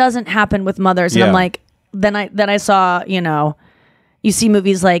like, that doesn't happen with mothers. And I'm like, then I saw, you see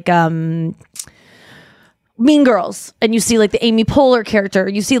movies like... Mean Girls, and you see like the Amy Poehler character,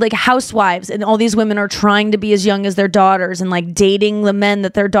 you see like Housewives, and all these women are trying to be as young as their daughters and like dating the men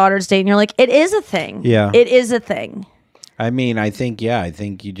that their daughters date, and you're like, it is a thing. It is a thing. I mean, I think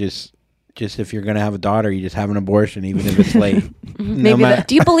you just if you're gonna have a daughter, you just have an abortion, even if it's late.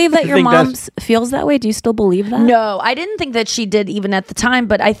 Do you believe that your mom feels that way? Do you still believe that? No, I didn't think that she did even at the time,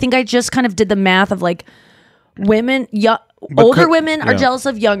 but I think I just kind of did the math of like women, older women are jealous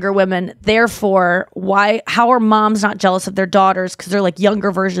of younger women. Therefore, how are moms not jealous of their daughters? Because they're like younger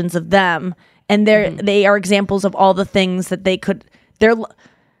versions of them, and they are examples of all the things that they could. They're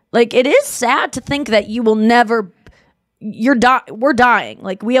like, it is sad to think that you will never. We're dying.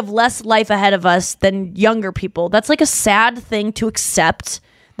 Like, we have less life ahead of us than younger people. That's like a sad thing to accept,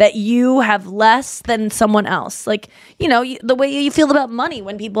 that you have less than someone else. Like, the way you feel about money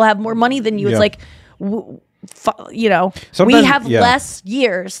when people have more money than you. It's like. We have less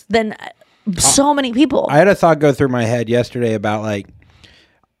years than so many people. I had a thought go through my head yesterday about like,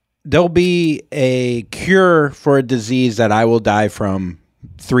 there'll be a cure for a disease that I will die from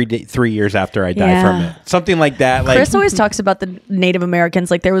 3 years after I die from it. Something like that. Like, Chris always talks about the Native Americans.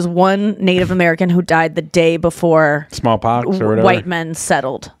 Like, there was one Native American who died the day before smallpox or whatever. White men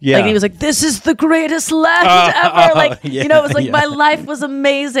settled. Yeah. Like, he was like, this is the greatest land ever. Like, it was like, my life was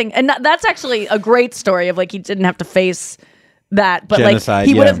amazing. And that's actually a great story of like, he didn't have to face that. But genocide, like,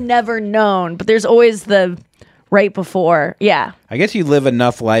 he would have never known. But there's always the right before. Yeah. I guess you live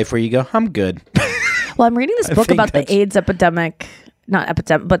enough life where you go, I'm good. Well, I'm reading this book about the AIDS epidemic. Not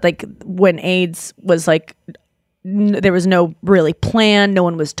epidemic, but like when AIDS was like, there was no really plan. No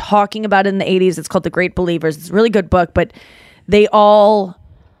one was talking about it in the 80s. It's called The Great Believers. It's a really good book, but they all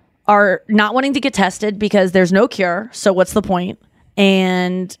are not wanting to get tested because there's no cure. So what's the point?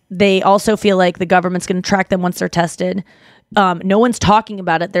 And they also feel like the government's going to track them once they're tested. No one's talking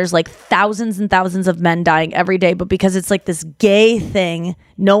about it. There's like thousands and thousands of men dying every day, but because it's like this gay thing,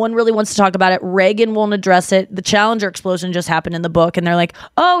 no one really wants to talk about it. Reagan won't address it. The Challenger explosion just happened in the book, and they're like,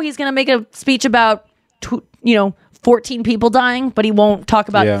 oh, he's going to make a speech about 14 people dying, but he won't talk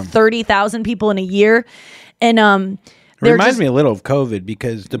about 30,000 people in a year. And it reminds me a little of COVID,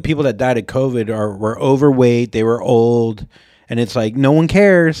 because the people that died of COVID were overweight, they were old. And it's like, no one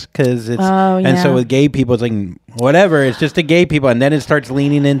cares, because it's... And so with gay people, it's like, whatever, it's just the gay people. And then it starts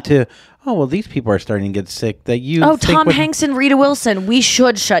leaning into, oh, well, these people are starting to get sick. Tom Hanks and Rita Wilson, we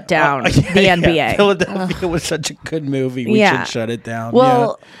should shut down the NBA. Yeah. Philadelphia was such a good movie. We should shut it down.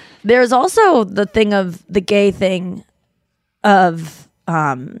 Well, there's also the thing of the gay thing of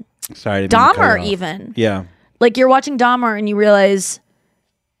Dahmer even. Yeah. Like, you're watching Dahmer and you realize...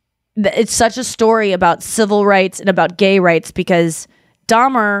 It's such a story about civil rights and about gay rights, because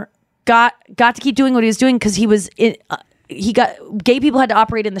Dahmer got to keep doing what he was doing because he was gay people had to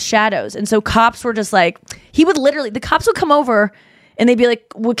operate in the shadows, and so cops were just like, the cops would come over. And they'd be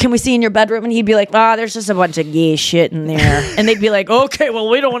like, well, can we see in your bedroom? And he'd be like, there's just a bunch of gay shit in there. And they'd be like, okay, well,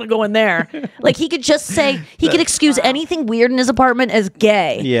 we don't want to go in there. Like, he could just say, he could excuse anything weird in his apartment as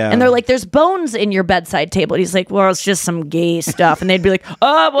gay. Yeah. And they're like, there's bones in your bedside table. And he's like, well, it's just some gay stuff. And they'd be like,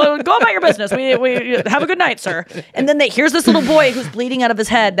 well, go about your business. We have a good night, sir. And then here's this little boy who's bleeding out of his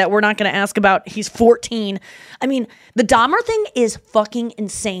head that we're not going to ask about. He's 14. I mean, the Dahmer thing is fucking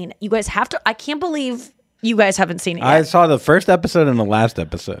insane. You guys have to, I can't believe you guys haven't seen it yet. I saw the first episode and the last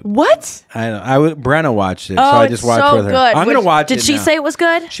episode. What? Brenna watched it, so I just watched with her. Good. I'm going to watch it. Did she say it was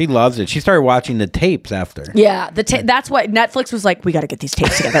good? She loves it. She started watching the tapes after. Yeah, that's what Netflix was like, we got to get these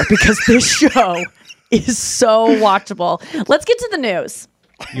tapes together because this show is so watchable. Let's get to the news.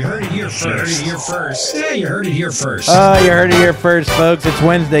 You heard it here first. Yeah, you heard it here first. Oh, you heard it here first, folks. It's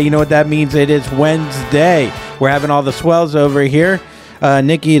Wednesday. You know what that means? It is Wednesday. We're having all the swells over here.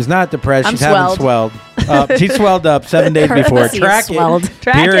 Nikki is not depressed. She's having swelled. She's swelled up 7 days before. Track it.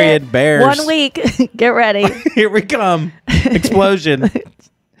 Period. Bears. 1 week. Get ready. Here we come. Explosion.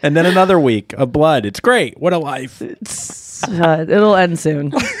 And then another week of blood. It's great. What a life. It'll end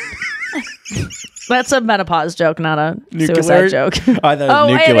soon. That's a menopause joke, not a suicide joke. I thought it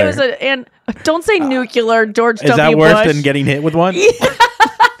was nuclear. And it was and don't say nuclear, George W. Bush. Is that worse than getting hit with one?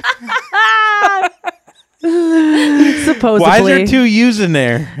 Supposedly. Why is there 2 U's in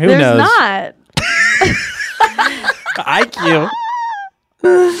there? Who There's knows? not. IQ.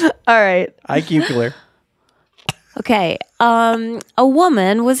 All right. IQ clear. Okay. A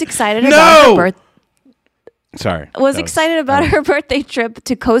woman was excited about her birthday. Sorry. Excited about her birthday trip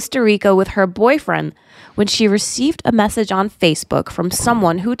to Costa Rica with her boyfriend when she received a message on Facebook from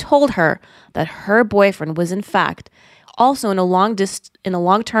someone who told her that her boyfriend was in fact also in a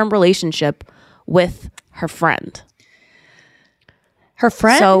long-term relationship with her friend. Her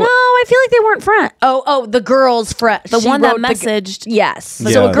friend? So, no, I feel like they weren't friends. Oh, the girl's friend. The one that messaged. Yes.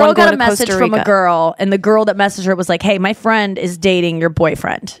 Yeah. So a girl got a Costa message from a Rica. girl, and the girl that messaged her was like, hey, my friend is dating your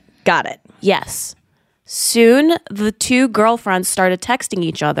boyfriend. Got it. Yes. Soon, the 2 girlfriends started texting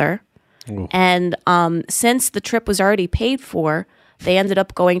each other. Ooh. And since the trip was already paid for, they ended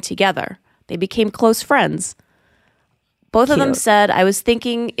up going together. They became close friends. Both of them said, I was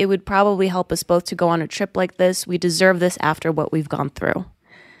thinking it would probably help us both to go on a trip like this. We deserve this after what we've gone through.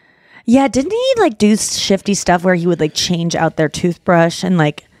 Yeah, didn't he like do shifty stuff where he would like change out their toothbrush and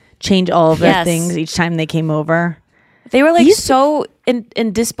like change all of their things each time they came over? They were like so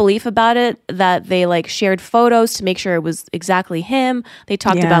in disbelief about it that they like shared photos to make sure it was exactly him. They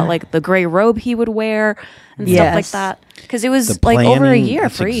talked about like the gray robe he would wear and stuff like that. Because it was like over a year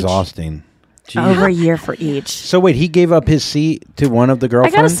for each. Exhausting. Jeez. Over a year for each. So wait, he gave up his seat to one of the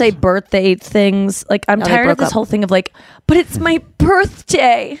girlfriends? I gotta say, birthday things. Like, I'm tired of this whole thing of like, but it's my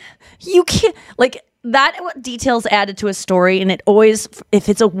birthday. You can't, like, that details added to a story, and it always, if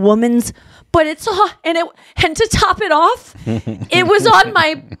it's a woman's, but it's and to top it off, it was on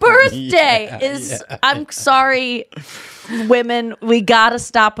my birthday. I'm sorry, women, we gotta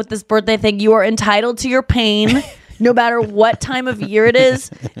stop with this birthday thing. You are entitled to your pain. No matter what time of year it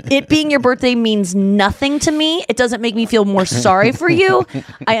is, it being your birthday means nothing to me. It doesn't make me feel more sorry for you.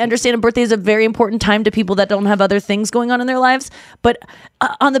 I understand a birthday is a very important time to people that don't have other things going on in their lives. But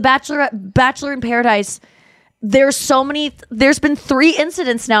on the Bachelor in Paradise, there's been 3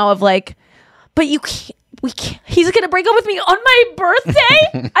 incidents now of like, but you can't. He's gonna break up with me on my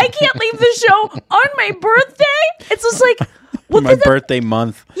birthday. I can't leave the show on my birthday. It's just like, my birthday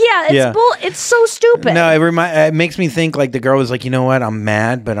month. Yeah, it's so stupid. No, it makes me think like the girl was like, you know what? I'm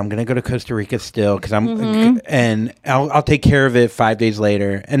mad, but I'm gonna go to Costa Rica still because and I'll take care of it 5 days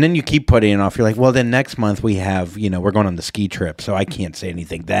later. And then you keep putting it off. You're like, well, then next month we have, we're going on the ski trip, so I can't say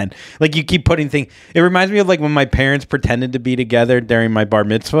anything then. Like you keep putting things. It reminds me of like when my parents pretended to be together during my bar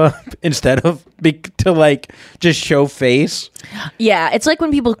mitzvah instead of to like just show face. Yeah, it's like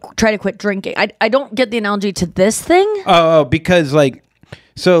when people try to quit drinking. I don't get the analogy to this thing. Oh, because like,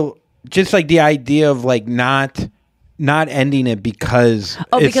 so just like the idea of like not ending it because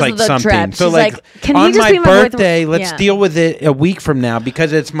it's like of the something. trip. So She's like can on he just my be birthday, let's deal with it a week from now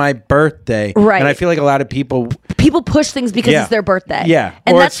because it's my birthday. Right. And I feel like a lot of people push things because it's their birthday. Yeah.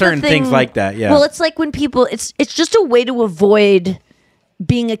 And or that's certain things like that. Yeah. Well, it's like when people, it's just a way to avoid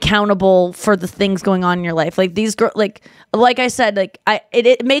being accountable for the things going on in your life. Like these girls, like I said, like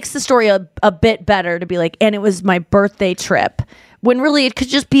it makes the story a bit better to be like, and it was my birthday trip when really it could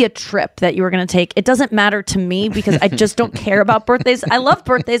just be a trip that you were going to take. It doesn't matter to me because I just don't care about birthdays. I love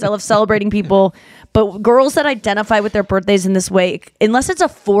birthdays. I love celebrating people. But girls that identify with their birthdays in this way, unless it's a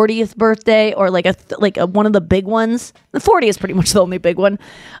 40th birthday or like a one of the big ones, the 40 is pretty much the only big one,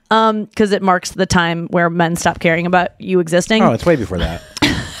 because it marks the time where men stop caring about you existing. Oh, it's way before that.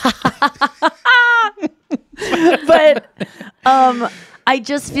 But I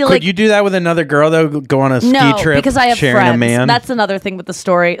just feel Could you do that with another girl though? Go on a ski trip because I have sharing friends. a man? That's another thing with the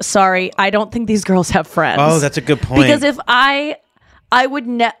story. Sorry, I don't think these girls have friends. Oh, that's a good point. Because if I would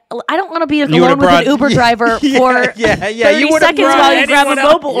I don't want to be alone with an Uber driver for 30 seconds while you grab a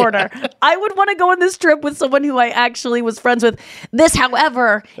mobile order. I would want to go on this trip with someone who I actually was friends with. This,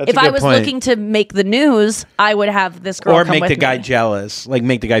 however, if I was looking to make the news, I would have this girl or come make with the guy me. jealous, like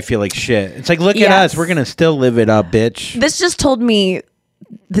make the guy feel like shit. It's like, look at us, we're gonna still live it up, bitch. This just told me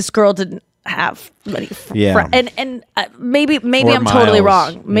this girl didn't have many friends. And maybe Or I'm totally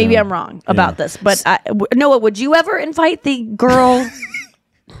miles. wrong. Maybe I'm wrong about this. But Noah, would you ever invite the girl?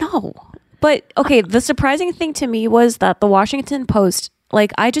 No. But okay, the surprising thing to me was that the Washington Post,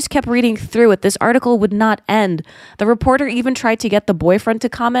 like, I just kept reading through it. This article would not end. The reporter even tried to get the boyfriend to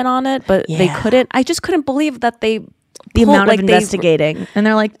comment on it, but they couldn't. I just couldn't believe that the amount of investigating. And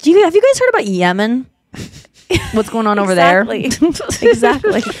they're like, have you guys heard about Yemen? What's going on over there?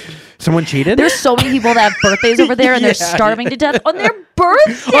 Exactly. Someone cheated? There's so many people that have birthdays over there and they're starving to death on their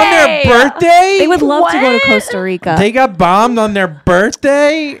birthday. On their birthday? They would love to go to Costa Rica. They got bombed on their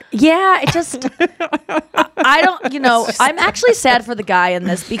birthday? Yeah, it just I don't, I'm actually sad for the guy in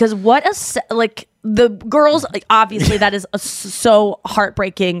this because the girls, like, obviously that is so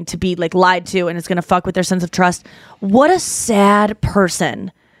heartbreaking to be like lied to and it's going to fuck with their sense of trust. What a sad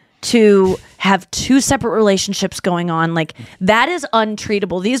person to have two separate relationships going on. Like, that is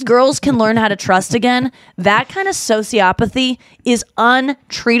untreatable. These girls can learn how to trust again. That kind of sociopathy is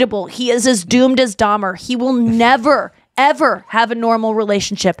untreatable. He is as doomed as Dahmer. He will never, ever have a normal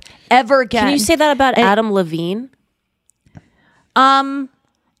relationship ever again. Can you say that about Adam Levine? Adam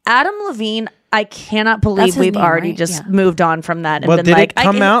Levine, I cannot believe That's his we've name, already right? just moved on from that. And Well, been did like, it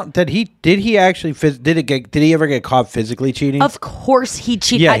come out? Did he actually? Did he ever get caught physically cheating? Of course he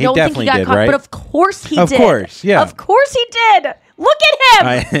cheated. Yeah, I he don't think he definitely got did, caught, right? but of course he Of did. course, yeah. Of course he did. Look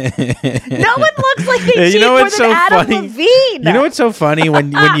at him. No one looks like they cheat more than Adam Levine. You know what's so funny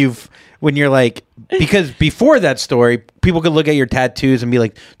when you're like, because before that story, people could look at your tattoos and be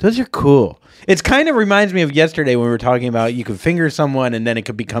like, those are cool. It kind of reminds me of yesterday when we were talking about you could finger someone and then it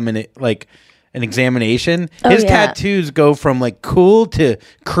could become an examination. His tattoos go from like cool to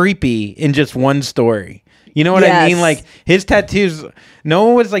creepy in just one story. You know what I mean? Like, his tattoos, no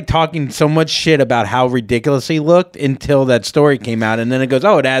one was like talking so much shit about how ridiculous he looked until that story came out, and then it goes,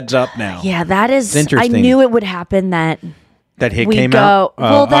 oh, it adds up now. Yeah, that is. It's interesting. I knew it would happen that hit we came go, out.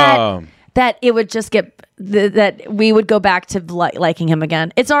 Well, that it would just get that we would go back to liking him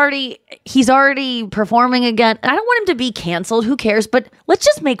again. He's already performing again. I don't want him to be canceled. Who cares? But let's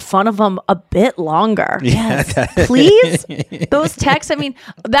just make fun of him a bit longer. Yes, please. Those texts. I mean,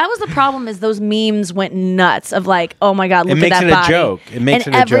 that was the problem. Is those memes went nuts of like, oh my god, look at that body. It makes it a joke. It makes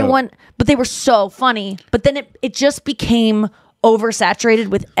it a joke. But they were so funny. But then it just became oversaturated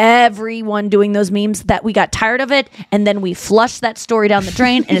with everyone doing those memes that we got tired of it, and then we flushed that story down the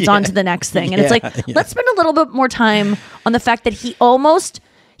drain and it's on to the next thing. And it's like, let's spend a little bit more time on the fact that he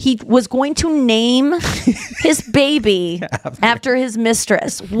was going to name his baby after his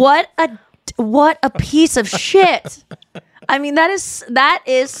mistress. What a piece of shit. I mean, that is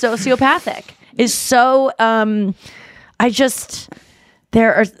sociopathic. Is so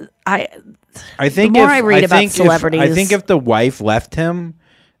I think the more I read about celebrities, I think if the wife left him,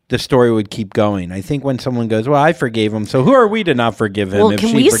 the story would keep going. I think when someone goes, well, I forgave him, so who are we to not forgive him? Well, if can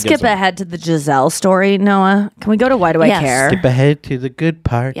she we forgives skip him? ahead to the Giselle story, Noah? Can we go to Why Do I Care? Skip ahead to the good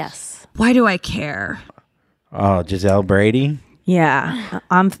part. Yes. Why do I care? Oh, Giselle Brady. Yeah,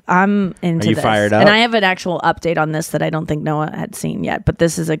 I'm into Are you this. fired up? And I have an actual update on this that I don't think Noah had seen yet, but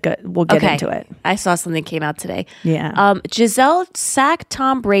this is we'll get into it. I saw something came out today. Yeah. Giselle sacked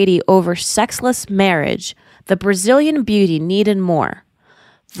Tom Brady over sexless marriage. The Brazilian beauty needed more.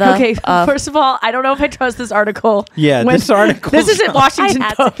 First of all, I don't know if I trust this article. Yeah, this article. This isn't Washington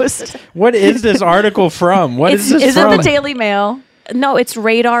Post. What is this article from? What is this Is from? it the Daily Mail? No, it's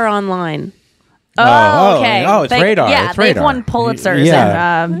Radar Online. Oh, okay. Oh, it's Radar. Yeah, it's they've Radar. won Pulitzers.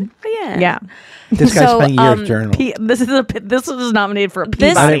 Yeah. And, yeah. This guy spent years journaling. This was nominated for a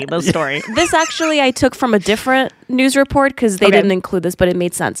Peabody, the story. This actually I took from a different news report because they didn't include this, but it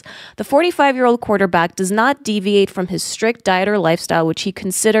made sense. The 45-year-old quarterback does not deviate from his strict diet or lifestyle, which he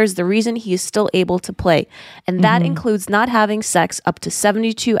considers the reason he is still able to play. And that includes not having sex up to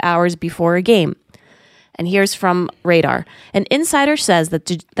 72 hours before a game. And here's from Radar. An insider says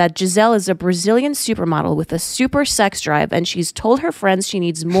that Gisele is a Brazilian supermodel with a super sex drive, and she's told her friends she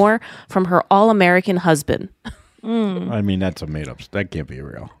needs more from her all-American husband. I mean, that's a made-up. That can't be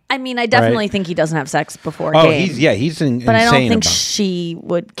real. I mean, I definitely think he doesn't have sex before a game. He's insane. But I don't think she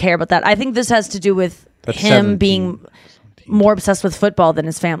would care about that. I think this has to do with him being more obsessed with football than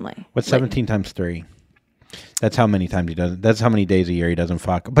his family. What's 17 times 3? That's how many times he doesn't. That's how many days a year he doesn't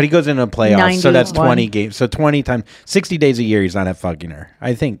fuck. But he goes into a playoffs, 91. so that's 20 games. So 20 times, 60 days a year he's not fucking her.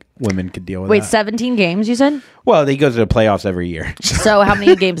 I think women could deal with that. Wait, 17 games you said? Well, he goes to the playoffs every year. So how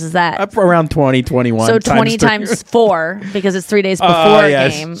many games is that? Up around 20, 21. So 20 times 4 because it's 3 days before a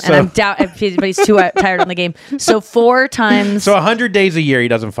game. So, and but he's too tired on the game. So 4 times. So 100 days a year he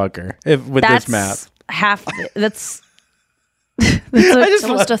doesn't fuck her with this math. Half. That's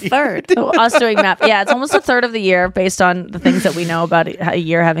almost a third. Us doing math. Yeah, it's almost a third of the year based on the things that we know about a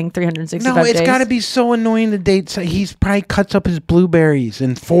year having 365 days. No, it's got to be so annoying to date. So he's probably cuts up his blueberries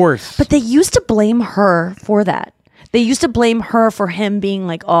in force. But they used to blame her for that. They used to blame her for him being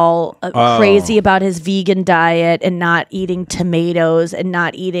like all crazy about his vegan diet and not eating tomatoes and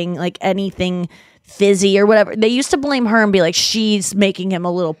not eating like anything fizzy or whatever. They used to blame her and be like, she's making him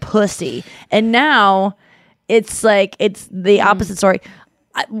a little pussy. And now it's like, it's the opposite story.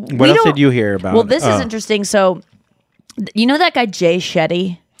 What else did you hear about? Well, this is interesting. So, you know that guy Jay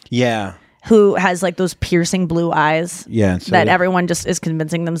Shetty? Yeah. Who has like those piercing blue eyes? Yeah. That everyone just is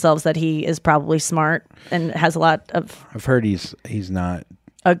convincing themselves that he is probably smart and has a lot of... I've heard he's not...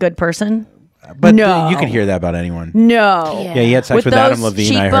 a good person? But no. You can hear that about anyone. No. Yeah, he had sex with Adam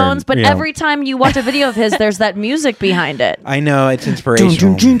Levine, I heard. But every time you watch a video of his, there's that music behind it. I know, it's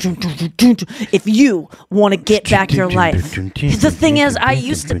inspirational. If you want to get back your life. The thing is, I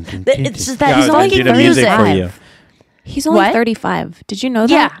used to... It's just that he's only 35. He's only 35. Did you know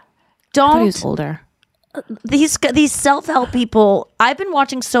that? Yeah. I thought he was older. These self-help people, I've been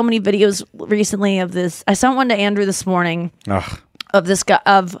watching so many videos recently of this. I sent one to Andrew this morning of this guy,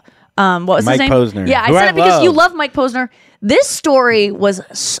 of... what was Mike his name? Posner. Yeah, I said it because you love Mike Posner. This story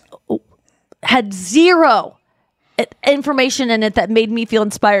had zero information in it that made me feel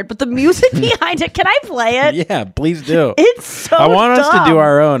inspired, but the music behind it, can I play it? Yeah, please do. It's so I want us to dumb. do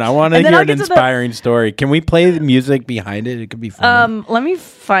our own. I want to And then hear I'll an get to inspiring story. Can we play the music behind it? It could be fun. Let me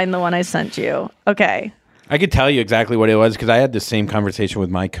find the one I sent you. Okay. I could tell you exactly what it was because I had the same conversation with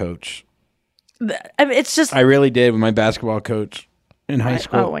my coach. I mean, it's just... I really did with my basketball coach in high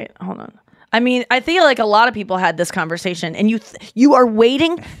school. Oh, wait. Hold on. I mean, I feel like a lot of people had this conversation, and you are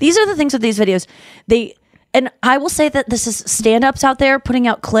waiting. These are the things with these videos. And I will say that this is stand-ups out there putting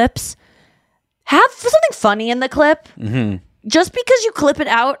out clips. Have something funny in the clip. Mm-hmm. Just because you clip it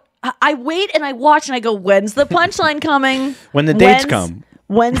out, I wait and I watch and I go, when's the punchline coming? When the dates come.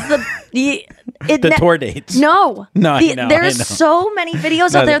 When's the tour dates? No. I know. There's so many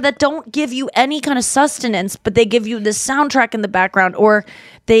videos out there that don't give you any kind of sustenance, but they give you the soundtrack in the background, or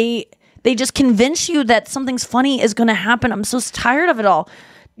they just convince you that something's funny is going to happen. I'm so tired of it all.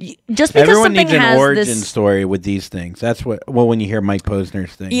 Just because everyone something needs an has origin story with these things. That's what. Well, when you hear Mike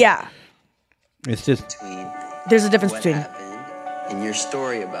Posner's thing, yeah, it's just there's a difference between and your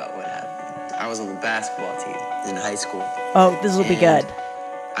story about what happened. I was on the basketball team in high school. Oh, this will be good.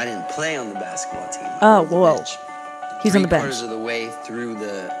 I didn't play on the basketball team. Oh, whoa, he's on the bench. 3/4 of the way through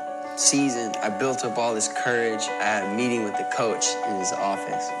the season, I built up all this courage. I had a meeting with the coach in his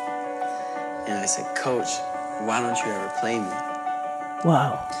office, and I said, "Coach, why don't you ever play me?"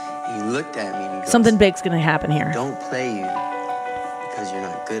 Whoa. He looked at me and he goes, something big's gonna happen here. Don't play you because you're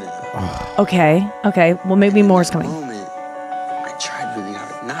not good enough. Okay. Well, maybe more's coming. Moment, I tried really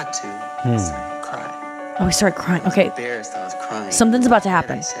hard not to. I started crying. Oh, he started crying. Okay. Embarrassed, I was crying. Something's about to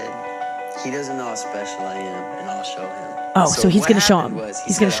happen. I said, he doesn't know how special I am, and I'll show him. Oh, so he's gonna show him.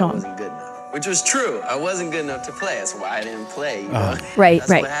 He's gonna show him. I wasn't good enough, which was true. I wasn't good enough to play. That's why I didn't play. You know? Right.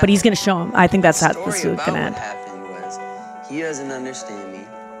 But he's gonna show him. I think that's how this is gonna end. He doesn't understand me.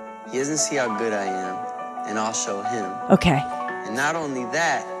 He doesn't see how good I am, and I'll show him. Okay. And not only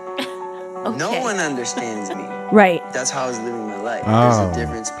that, no one understands me. Right. That's how I was living my life. There's a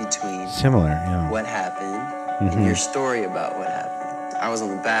difference between similar, yeah. what happened and your story about what happened. I was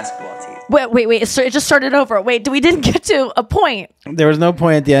on the basketball team. Wait. So it just started over. Wait, we didn't get to a point. There was no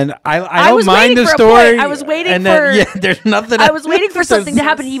point at the end. I don't was mind waiting the for a story. point. I was waiting and then, for. there's nothing. I was waiting for something to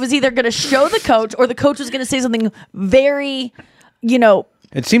happen. He was either going to show the coach, or the coach was going to say something very,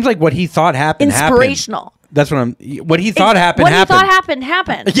 It seems like what he thought happened. inspirational. That's what he thought happened. What he thought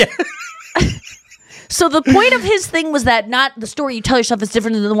happened. Yeah. So the point of his thing was that not the story you tell yourself is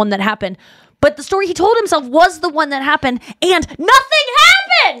different than the one that happened, but the story he told himself was the one that happened, and nothing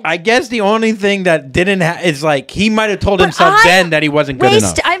happened. I guess the only thing that didn't is like he might have told himself then that he wasn't good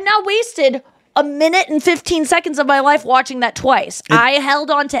enough. I've now wasted a minute and 15 seconds of my life watching that twice. I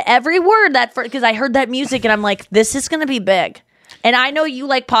held on to every word because I heard that music, and I'm like, this is going to be big. And I know you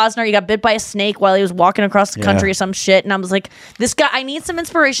like Posner. You got bit by a snake while he was walking across the country or some shit. And I was like, this guy, I need some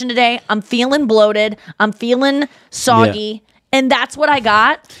inspiration today. I'm feeling bloated. I'm feeling soggy. Yeah. And that's what I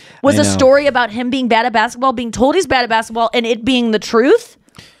got, was a story about him being bad at basketball, being told he's bad at basketball, and it being the truth.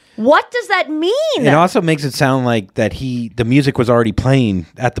 What does that mean? It also makes it sound like that the music was already playing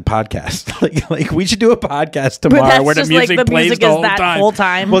at the podcast. like we should do a podcast tomorrow where the music plays the whole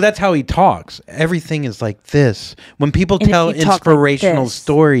time. Well, that's how he talks. Everything is like this. When people tell inspirational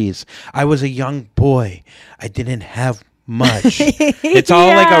stories, I was a young boy. I didn't have much. It's all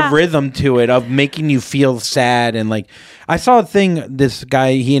like a rhythm to it of making you feel sad. And like, I saw a thing, this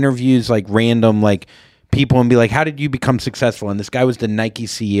guy, he interviews like random like people and be like, how did you become successful? And this guy was the Nike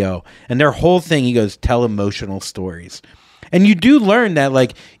CEO, and their whole thing, he goes, tell emotional stories. And you do learn that,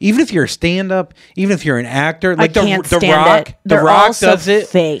 like, even if you're a stand-up, even if you're an actor, like the Rock, The Rock does it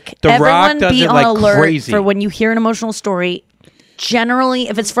fake. The Rock does it like crazy. For when you hear an emotional story, generally,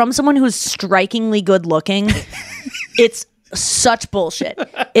 if it's from someone who's strikingly good looking, it's such bullshit.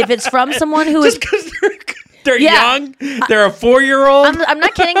 If it's from someone who is they're young, they're a 4-year-old. I'm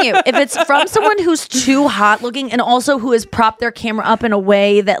not kidding you. If it's from someone who's too hot looking and also who has propped their camera up in a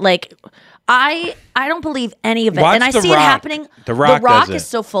way that, like, I don't believe any of it. Watch and I The see Rock. it happening. The Rock is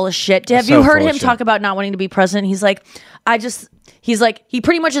so full of shit. Have So you heard full of him shit. talk about not wanting to be president? He's like, he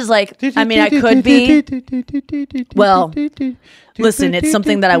pretty much is like, I mean, I could be. Well, listen, it's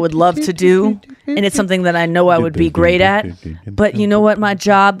something that I would love to do, and it's something that I know I would be great at. But you know what? My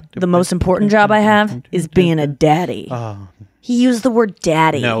job, the most important job I have, is being a daddy. He used the word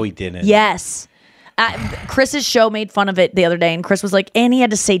daddy. No, he didn't. Yes. Chris's show made fun of it the other day, and Chris was like, and he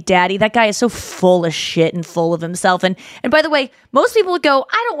had to say daddy. That guy is so full of shit and full of himself. And by the way, most people would go,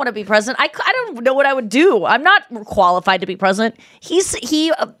 I don't want to be president. I don't know what I would do. I'm not qualified to be president.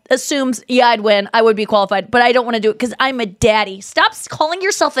 He assumes, I'd win. I would be qualified, but I don't want to do it because I'm a daddy. Stop calling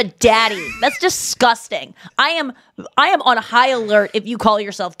yourself a daddy. That's disgusting. I am on high alert if you call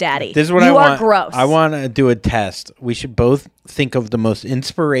yourself daddy. This is what you I want. are gross. I want to do a test. We should both think of the most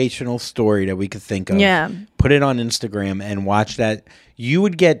inspirational story that we could think of. Yeah. Put it on Instagram and watch that. You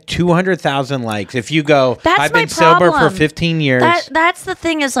would get 200,000 likes if you go, I've been sober for 15 years. That's the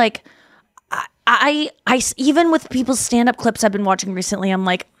thing is like, I even with people's stand-up clips I've been watching recently, I'm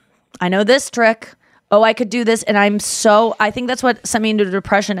like, I know this trick. Oh, I could do this. And I think that's what sent me into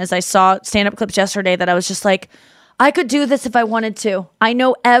depression is I saw stand-up clips yesterday that I was just like, I could do this if I wanted to. I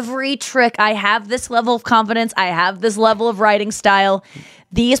know every trick. I have this level of confidence. I have this level of writing style.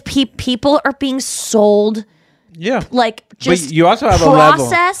 These people are being sold. Yeah. Like just but you also have a level.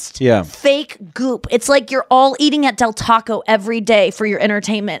 processed fake goop. It's like you're all eating at Del Taco every day for your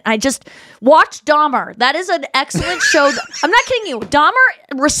entertainment. I just watch Dahmer. That is an excellent show. I'm not kidding you. Dahmer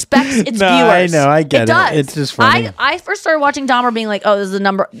respects its viewers. I know. I get it. Does. It's just funny. I first started watching Dahmer being like, oh, this is a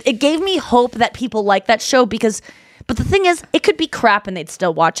number. It gave me hope that people like that show because, but the thing is, it could be crap and they'd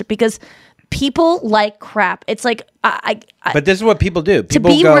still watch it because people like crap. It's like, but this is what people do.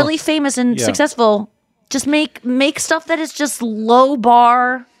 People to be really famous and successful, just make stuff that is just low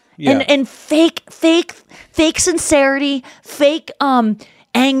bar and fake sincerity, fake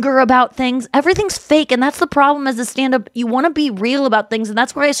anger about things. Everything's fake, and that's the problem as a stand-up. You want to be real about things, and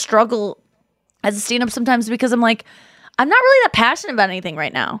that's where I struggle as a stand-up sometimes because I'm like, I'm not really that passionate about anything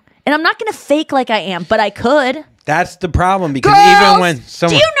right now, and I'm not going to fake like I am, but I could. That's the problem because Girls, even when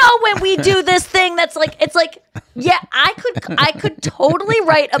someone, do you know when we do this thing that's like it's like I could totally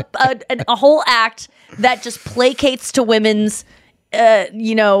write a whole act that just placates to women's like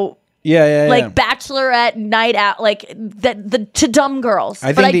bachelorette night out like to dumb girls.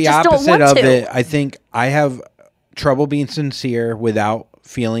 I think the opposite of it. I think I have trouble being sincere without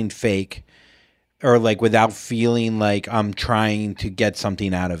feeling fake. Or like without feeling like I'm trying to get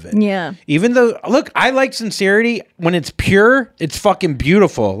something out of it. Yeah. Even though, look, I like sincerity when it's pure. It's fucking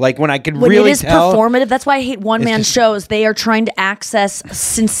beautiful. Like when I could really tell. It is performative. That's why I hate one-man shows. They are trying to access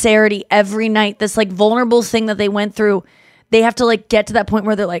sincerity every night. This like vulnerable thing that they went through. they have to like get to that point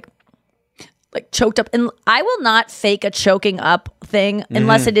where they're like choked up. And I will not fake a choking up thing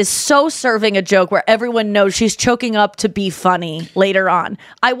unless it is so serving a joke where everyone knows she's choking up to be funny later on.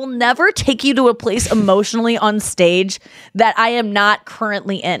 I will never take you to a place emotionally on stage that I am not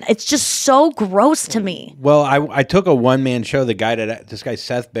currently in. It's just so gross to me. Well, I took a one-man show. This guy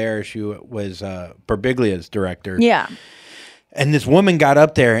Seth Barish, who was Birbiglia's director. Yeah. And this woman got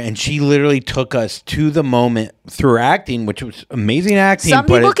up there and she literally took us to the moment through acting, which was amazing acting. Some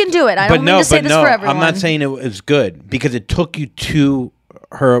people can do it. I don't mean to say this for everyone. I'm not saying it was good because it took you to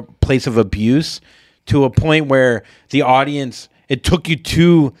her place of abuse to a point where the audience, it took you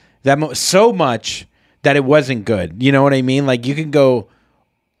to that so much that it wasn't good. You know what I mean? Like you can go,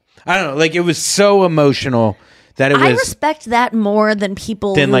 I don't know, like it was so emotional. That it was, I respect that more than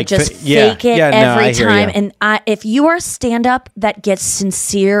people who like, just fake it every time. And if you are a stand-up that gets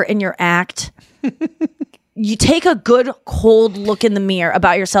sincere in your act, you take a good cold look in the mirror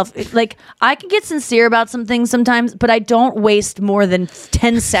about yourself. Like I can get sincere about some things sometimes, but I don't waste more than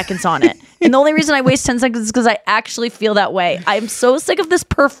 10 seconds on it. And the only reason I waste 10 seconds is because I actually feel that way. I'm so sick of this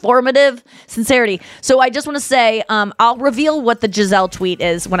performative sincerity. So I just want to say, I'll reveal what the Giselle tweet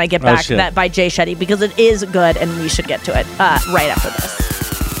is when I get back that by Jay Shetty, because it is good and we should get to it right after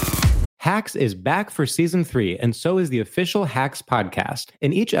this. Hacks is back for season 3, and so is the official Hacks podcast.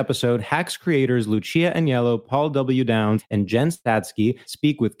 In each episode, Hacks creators Lucia Aniello, Paul W. Downs, and Jen Statsky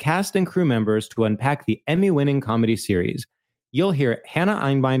speak with cast and crew members to unpack the Emmy-winning comedy series. You'll hear Hannah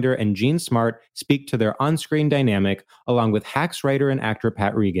Einbinder and Jean Smart speak to their on-screen dynamic, along with Hacks writer and actor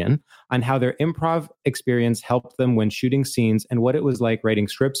Pat Regan, on how their improv experience helped them when shooting scenes and what it was like writing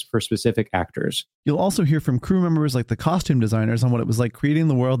scripts for specific actors. You'll also hear from crew members like the costume designers on what it was like creating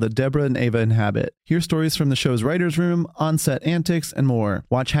the world that Deborah and Ava inhabit. Hear stories from the show's writer's room, on-set antics, and more.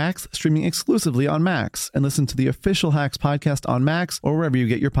 Watch Hacks streaming exclusively on Max, and listen to the official Hacks podcast on Max or wherever you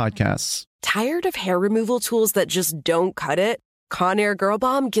get your podcasts. Tired of hair removal tools that just don't cut it? Conair Girl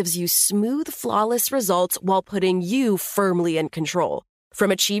Bomb gives you smooth, flawless results while putting you firmly in control. From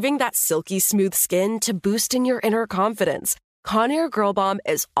achieving that silky smooth skin to boosting your inner confidence, Conair Girl Bomb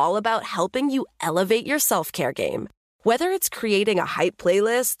is all about helping you elevate your self-care game. Whether it's creating a hype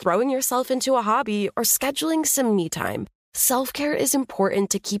playlist, throwing yourself into a hobby, or scheduling some me time, self-care is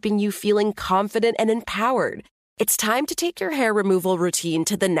important to keeping you feeling confident and empowered. It's time to take your hair removal routine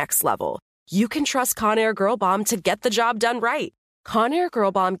to the next level. You can trust Conair Girl Bomb to get the job done right. Conair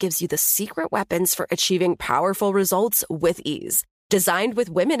Girl Bomb gives you the secret weapons for achieving powerful results with ease. Designed with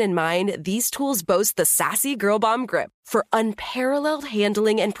women in mind, these tools boast the sassy Girl Bomb grip for unparalleled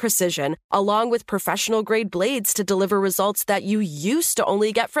handling and precision, along with professional-grade blades to deliver results that you used to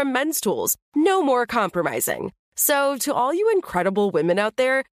only get from men's tools. No more compromising. So, to all you incredible women out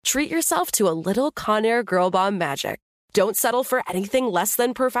there, treat yourself to a little Conair Girl Bomb magic. Don't settle for anything less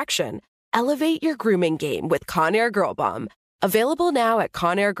than perfection. Elevate your grooming game with Conair Girl Bomb. Available now at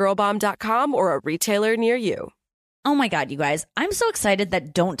ConairGirlBomb.com or a retailer near you. Oh my God, you guys. I'm so excited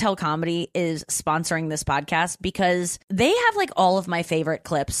that Don't Tell Comedy is sponsoring this podcast because they have like all of my favorite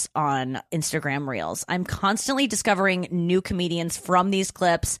clips on Instagram Reels. I'm constantly discovering new comedians from these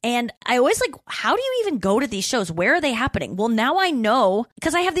clips. And I always like, how do you even go to these shows? Where are they happening? Well, now I know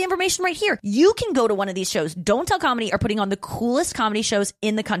because I have the information right here. You can go to one of these shows. Don't Tell Comedy are putting on the coolest comedy shows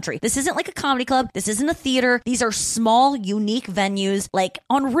in the country. This isn't like a comedy club. This isn't a theater. These are small, unique venues like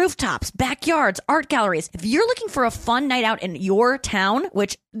on rooftops, backyards, art galleries. If you're looking for a fun night out in your town,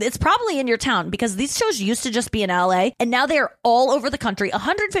 which it's probably in your town because these shows used to just be in LA and now they're all over the country,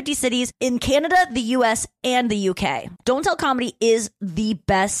 150 cities in Canada, the US, and the UK. Don't Tell Comedy is the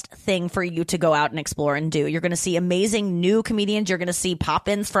best thing for you to go out and explore and do. You're going to see amazing new comedians. You're going to see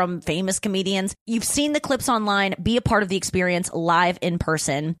pop-ins from famous comedians. You've seen the clips online. Be a part of the experience live in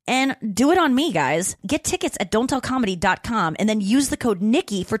person and do it on me, guys. Get tickets at don'ttellcomedy.com and then use the code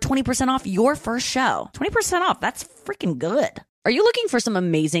Nikki for 20% off your first show. 20% off. That's freaking good. Are you looking for some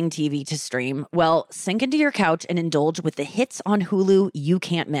amazing TV to stream? Well, sink into your couch and indulge with the hits on Hulu you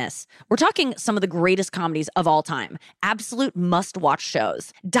can't miss. We're talking some of the greatest comedies of all time. Absolute must-watch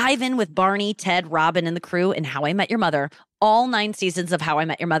shows. Dive in with Barney, Ted, Robin, and the crew in How I Met Your Mother. All 9 seasons of How I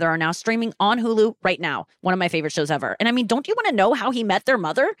Met Your Mother are now streaming on Hulu right now. One of my favorite shows ever. And I mean, don't you want to know how he met their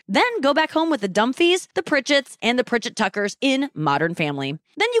mother? Then go back home with the Dumfies, the Pritchetts, and the Pritchett Tuckers in Modern Family.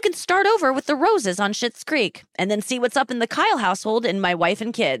 Then you can start over with the Roses on Schitt's Creek. And then see what's up in the Kyle household in My Wife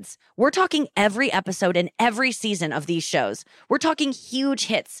and Kids. We're talking every episode and every season of these shows. We're talking huge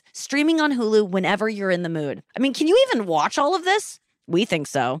hits, streaming on Hulu whenever you're in the mood. I mean, can you even watch all of this? We think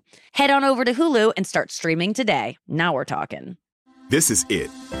so. Head on over to Hulu and start streaming today. Now we're talking. This is it.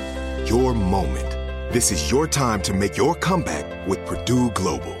 Your moment. This is your time to make your comeback with Purdue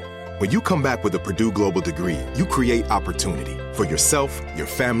Global. When you come back with a Purdue Global degree, you create opportunity for yourself, your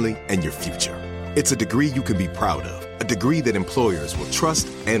family, and your future. It's a degree you can be proud of, a degree that employers will trust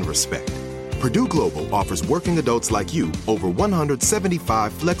and respect. Purdue Global offers working adults like you over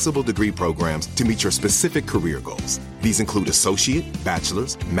 175 flexible degree programs to meet your specific career goals. These include associate,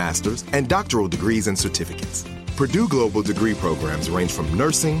 bachelor's, master's, and doctoral degrees and certificates. Purdue Global degree programs range from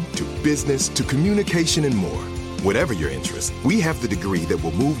nursing to business to communication and more. Whatever your interest, we have the degree that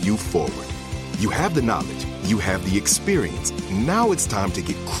will move you forward. You have the knowledge, you have the experience. Now it's time to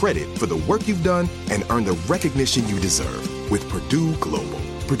get credit for the work you've done and earn the recognition you deserve with Purdue Global,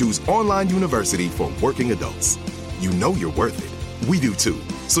 Purdue's online university for working adults. You know you're worth it. We do too.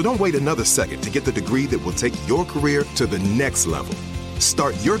 So don't wait another second to get the degree that will take your career to the next level.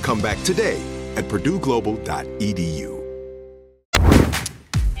 Start your comeback today at purdueglobal.edu.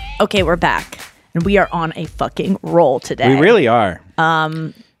 Okay, we're back. And we are on a fucking roll today. We really are.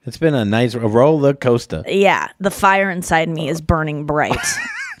 It's been a nice roller coaster. Yeah, the fire inside me is burning bright.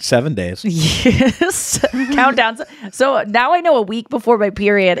 7 days. Yes. Countdowns. So now I know a week before my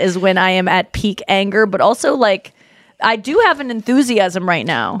period is when I am at peak anger, but also like I do have an enthusiasm right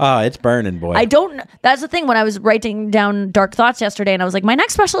now. Oh, it's burning, boy. I don't. That's the thing. When I was writing down dark thoughts yesterday, and I was like, my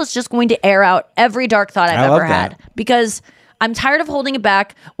next special is just going to air out every dark thought I've ever had because I'm tired of holding it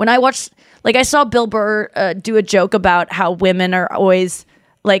back. When I watched, like, I saw Bill Burr do a joke about how women are always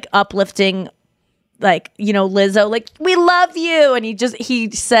like uplifting, like, you know, Lizzo, like, we love you, and he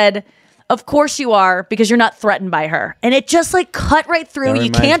said, of course you are, because you're not threatened by her. And it just like cut right through.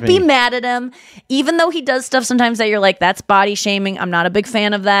 You can't be mad at him, even though he does stuff sometimes that you're like, that's body shaming. I'm not a big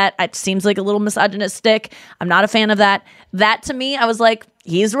fan of that. It seems like a little misogynistic. I'm not a fan of that. That to me, I was like,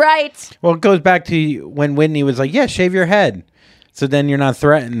 he's right. Well, it goes back to when Whitney was like, yeah, shave your head. So then you're not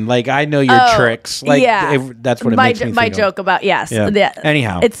threatened. Like, I know your tricks. Like, yeah. That's what it makes me think my joke about, yes. Yeah.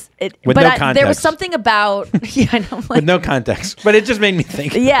 Anyhow. With no context. There was something about, yeah, I know. Like, with no context. But it just made me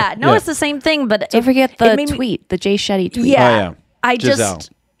think. Yeah. No, it's the same thing. But don't forget the tweet, the Jay Shetty tweet. Yeah. Oh, yeah. I Giselle.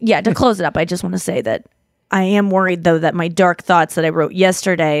 to close it up, I just want to say that I am worried, though, that my dark thoughts that I wrote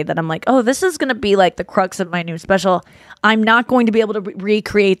yesterday, that I'm like, oh, this is going to be like the crux of my new special. I'm not going to be able to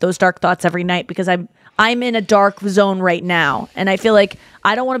recreate those dark thoughts every night because I'm in a dark zone right now. And I feel like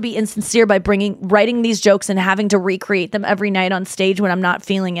I don't want to be insincere by writing these jokes and having to recreate them every night on stage when I'm not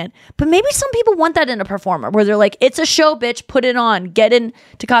feeling it. But maybe some people want that in a performer where they're like, it's a show, bitch, put it on, get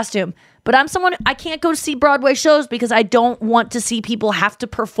into costume. But I'm someone, I can't go see Broadway shows because I don't want to see people have to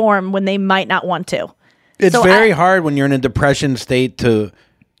perform when they might not want to. It's very hard when you're in a depression state to,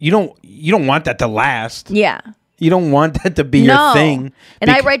 you don't want that to last. Yeah. You don't want that to be your thing. And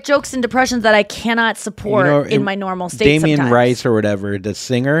I write jokes in depressions that I cannot support in my normal state. Damien Rice or whatever, the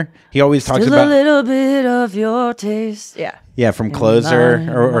singer, he always talks Still about a little bit of your taste. Yeah. Yeah, from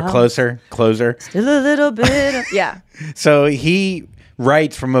Closer or Closer. Still a little bit of, yeah. So he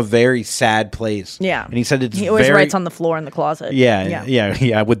writes from a very sad place. Yeah. And he said he always writes on the floor in the closet.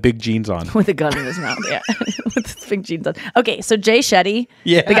 Yeah, with big jeans on. With a gun in his mouth, yeah. With his big jeans on. Okay, so Jay Shetty,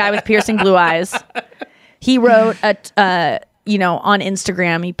 the guy with piercing blue eyes, he wrote on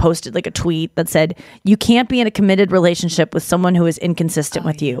Instagram, he posted like a tweet that said, you can't be in a committed relationship with someone who is inconsistent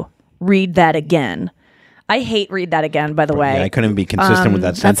with you. Read that again. I hate read that again, by the way. Yeah, I couldn't be consistent with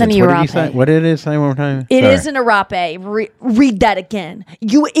that that's sentence. an What did he say? What did it say one more time? It is an arape. Read that again.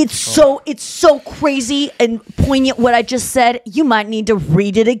 It's so crazy and poignant what I just said. You might need to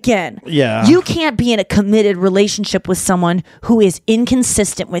read it again. Yeah. You can't be in a committed relationship with someone who is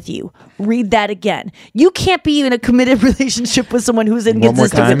inconsistent with you. Read that again. You can't be in a committed relationship with someone who's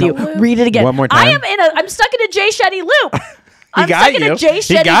inconsistent with you. Read it again. One more time. I'm stuck in a Jay Shetty loop. He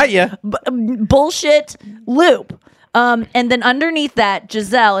got you. Bullshit loop. And then underneath that,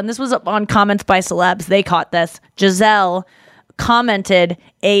 Giselle, and this was on comments by celebs, they caught this. Giselle commented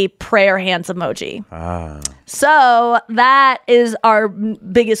a prayer hands emoji. So that is our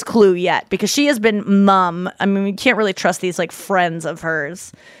biggest clue yet, because she has been mum. I mean, we can't really trust these like friends of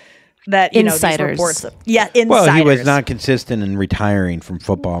hers. That insiders. These reports. Yeah, insiders. Well, he was not consistent in retiring from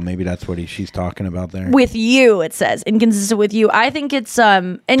football. Maybe that's what she's talking about there. With you, it says inconsistent with you. I think it's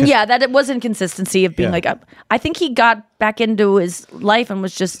that it was inconsistency of being like. I think he got back into his life and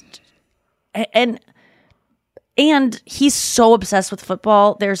was just and he's so obsessed with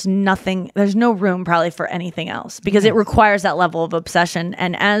football. There's no room probably for anything else because it requires that level of obsession.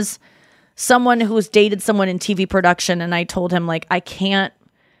 And as someone who's dated someone in TV production, and I told him like I can't.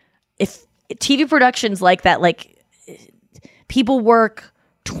 If TV productions like that, like people work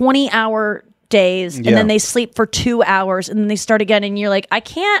 20-hour days and then they sleep for 2 hours and then they start again and you're like, I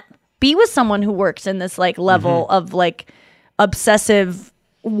can't be with someone who works in this like level of like obsessive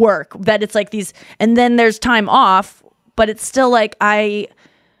work that it's like these, and then there's time off, but it's still like I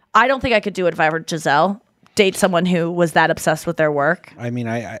don't think I could do it if I were Giselle, date someone who was that obsessed with their work. I mean,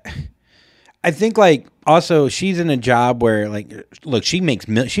 I think like also she's in a job where like, look, she makes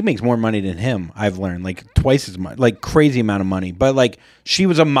more money than him. I've learned like twice as much, like crazy amount of money. But like she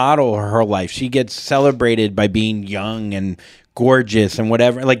was a model her whole life. She gets celebrated by being young and gorgeous and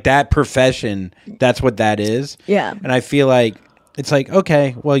whatever. Like that profession, that's what that is. Yeah. And I feel like it's like,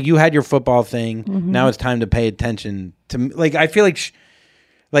 okay, well, you had your football thing. Now it's time to pay attention to like. I feel like.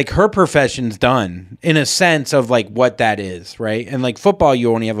 Like her profession's done in a sense of like what that is, right? And like football,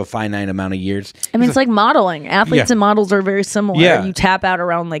 you only have a finite amount of years. I mean, it's like modeling. Athletes and models are very similar. Yeah. You tap out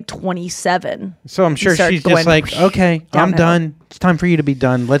around like 27. So I'm sure she's just like, okay, I'm done. It's time for you to be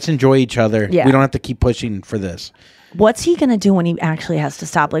done. Let's enjoy each other. Yeah. We don't have to keep pushing for this. What's he going to do when he actually has to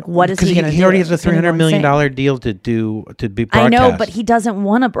stop? Like, what is he going to do? He already has a $300 million deal to be broadcast. I know, but he doesn't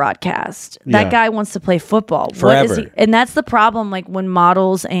want to broadcast. That guy wants to play football. Forever. What is he? And that's the problem. Like when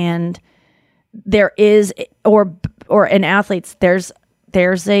models and there is, or in athletes, there's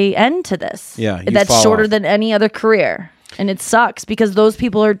a end to this. Yeah, you that's fall shorter off. than any other career, and it sucks because those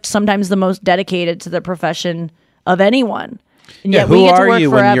people are sometimes the most dedicated to the profession of anyone. And yet who we get to are work you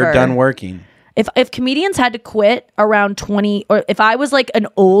forever. when you're done working? If comedians had to quit around 20, or if I was like an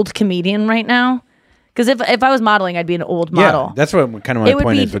old comedian right now, because if I was modeling, I'd be an old model. Yeah, that's what kind of my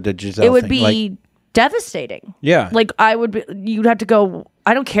point is with the Giselle It would thing. be Like, devastating. yeah. Like you'd have to go,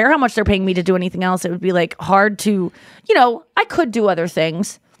 I don't care how much they're paying me to do anything else. It would be like hard to, I could do other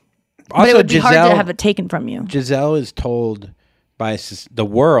things, but it would be hard to have it taken from you. Giselle is told by the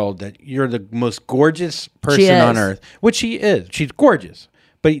world that you're the most gorgeous person on earth, which she is. She's gorgeous.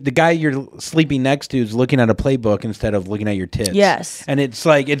 But the guy you're sleeping next to is looking at a playbook instead of looking at your tits. Yes. And it's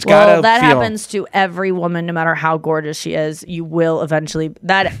like, it's gotta feel... that happens to every woman, no matter how gorgeous she is. You will eventually...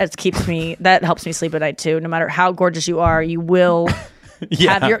 That helps me sleep at night, too. No matter how gorgeous you are, you will...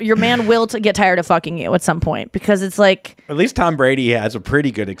 have your man will get tired of fucking you at some point, because it's like... At least Tom Brady has a pretty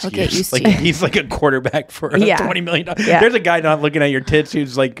good excuse. Like he's like a quarterback for $20 million. Yeah. There's a guy not looking at your tits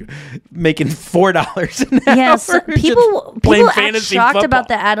who's like making $4 an hour. Yes, people act fantasy shocked football. about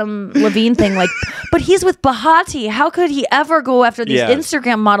the Adam Levine thing. Like, but he's with Bahati. How could he ever go after these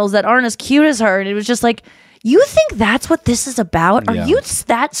Instagram models that aren't as cute as her? And it was just like, you think that's what this is about? Are you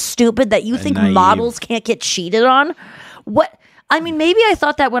that stupid that you think naive. models can't get cheated on? What? I mean, maybe I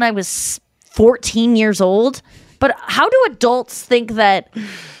thought that when I was 14 years old, but how do adults think that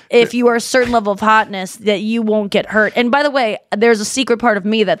if you are a certain level of hotness that you won't get hurt? And by the way, there's a secret part of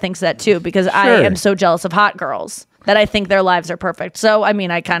me that thinks that too, because I am so jealous of hot girls that I think their lives are perfect. So, I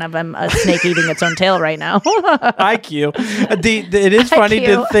mean, I kind of am a snake eating its own tail right now. IQ. It is funny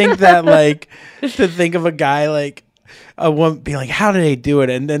to think that, like, to think of a guy like, a woman be like, how do they do it?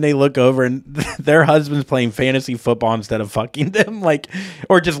 And then they look over and their husband's playing fantasy football instead of fucking them, like,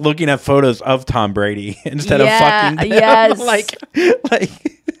 or just looking at photos of Tom Brady instead of fucking them. Yes. like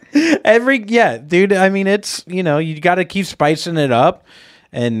dude. I mean, it's, you got to keep spicing it up.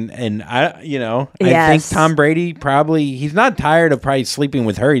 And I think Tom Brady he's not tired of probably sleeping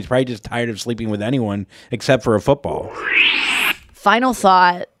with her. He's probably just tired of sleeping with anyone except for a football. Final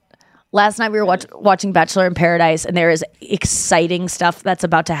thought. Last night we were watching Bachelor in Paradise, and there is exciting stuff that's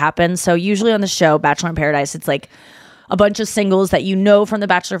about to happen. So usually on the show, Bachelor in Paradise, it's like a bunch of singles that from the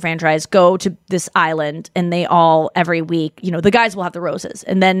Bachelor franchise go to this island, and they all, every week, the guys will have the roses.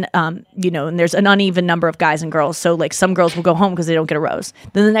 And then, and there's an uneven number of guys and girls. So like some girls will go home because they don't get a rose.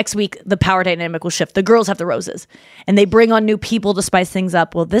 Then the next week, the power dynamic will shift. The girls have the roses. And they bring on new people to spice things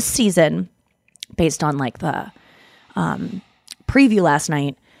up. Well, this season, based on like the preview last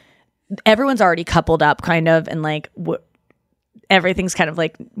night, everyone's already coupled up kind of, and like everything's kind of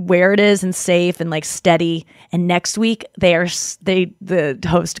like where it is and safe and like steady. And next week the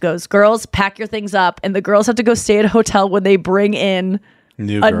host goes, girls, pack your things up. And the girls have to go stay at a hotel when they bring in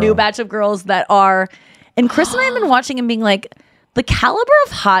a new batch of girls that are, and Chris and I have been watching and being like, the caliber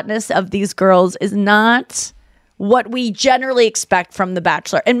of hotness of these girls is not what we generally expect from The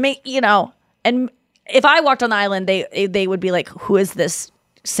Bachelor. And and if I walked on the island, they would be like, who is this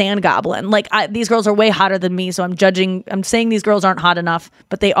sand goblin? Like, these girls are way hotter than me, so I'm saying these girls aren't hot enough,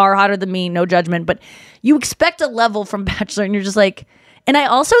 but they are hotter than me, no judgment. But you expect a level from Bachelor, and you're just like, and I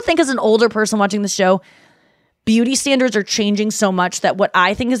also think as an older person watching the show, beauty standards are changing so much that what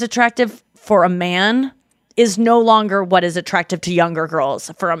I think is attractive for a man is no longer what is attractive to younger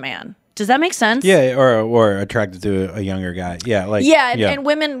girls for a man. Does that make sense? Yeah, or attracted to a younger guy. Yeah, like and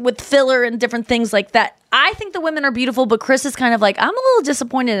women with filler and different things like that. I think the women are beautiful, but Chris is kind of like, I'm a little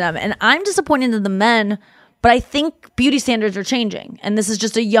disappointed in them, and I'm disappointed in the men. But I think beauty standards are changing, and this is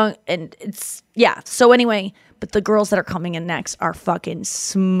just a young, and it's So anyway, but the girls that are coming in next are fucking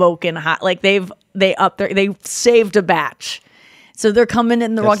smoking hot. Like they saved a batch. So they're coming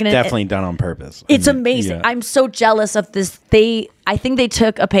in, they're walking in. Definitely done on purpose. It's amazing. Yeah. I'm so jealous of this. I think they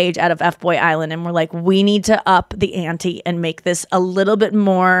took a page out of F-Boy Island and were like, we need to up the ante and make this a little bit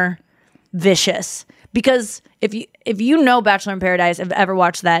more vicious. Because if you know Bachelor in Paradise, have ever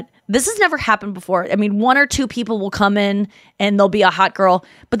watched that, this has never happened before. I mean, 1 or 2 people will come in and there'll be a hot girl,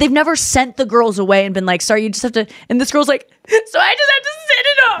 but they've never sent the girls away and been like, sorry, you just have to. And this girl's like, so I just have to sit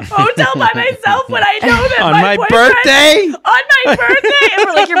in a hotel by myself when I know that on my birthday? On my birthday. And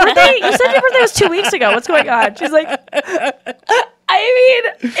we're like, your birthday? You said your birthday was 2 weeks ago. What's going on? She's like,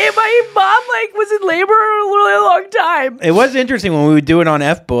 I mean, my mom was in labor a really long time. It was interesting when we would do it on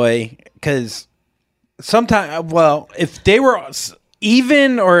F-Boy because sometimes, if they were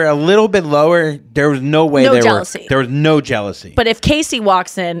even or a little bit lower, there was no way there was no jealousy. But if Casey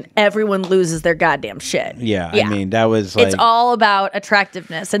walks in, everyone loses their goddamn shit. Yeah. I mean, that was it's all about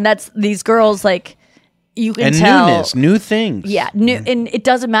attractiveness, and that's these girls you can tell newness, new things. Yeah, new, and it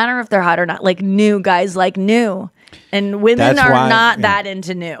doesn't matter if they're hot or not. Like new guys like new, and women are not that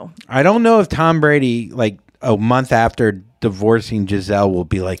into new. I don't know if Tom Brady, a month after divorcing Giselle, will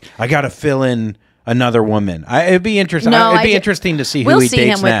be like, I got to fill in another woman. It'd be interesting. It'd be interesting to see who he dates next.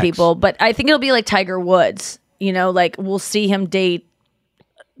 We'll see him with people, but I think it'll be like Tiger Woods. We'll see him date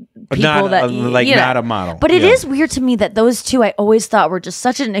people not a model. But it is weird to me that those two I always thought were just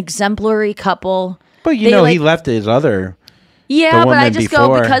such an exemplary couple. But he left his other. Yeah, but I just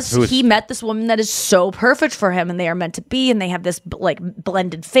go because he met this woman that is so perfect for him, and they are meant to be, and they have this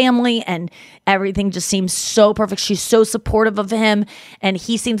blended family, and everything just seems so perfect. She's so supportive of him, and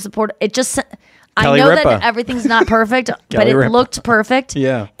he seems supportive. It just. I know that everything's not perfect, but it looked perfect.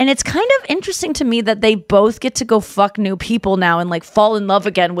 Yeah. And it's kind of interesting to me that they both get to go fuck new people now and fall in love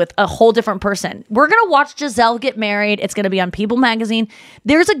again with a whole different person. We're going to watch Giselle get married. It's going to be on People Magazine.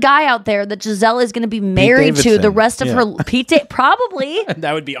 There's a guy out there that Giselle is going to be married to the rest of her. Probably.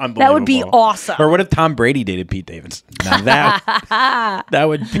 That would be unbelievable. That would be awesome. Or what if Tom Brady dated Pete Davidson? Now that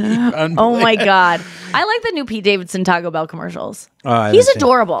would be unbelievable. Oh my God. I like the new Pete Davidson Taco Bell commercials. He's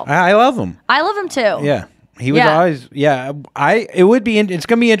adorable. I love him. I love him too. Yeah. He was always, it's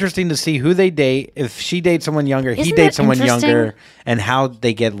going to be interesting to see who they date. If she dates someone younger, he dates someone younger, and how it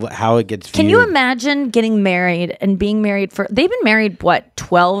gets viewed. Can you imagine getting married and being married they've been married,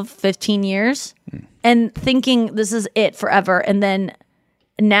 12, 15 years? And thinking this is it forever. And then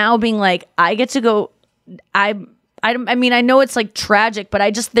now being like, I get to go, I mean, I know it's tragic, but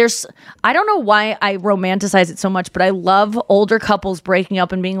I don't know why I romanticize it so much, but I love older couples breaking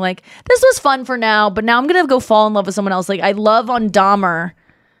up and being like, this was fun for now, but now I'm going to go fall in love with someone else. I love on Dahmer,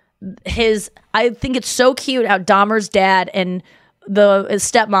 I think it's so cute how Dahmer's dad and his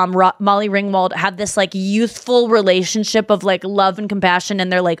stepmom, Molly Ringwald, have this youthful relationship of love and compassion,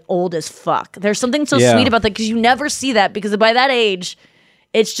 and they're old as fuck. There's something so sweet about that because you never see that because by that age,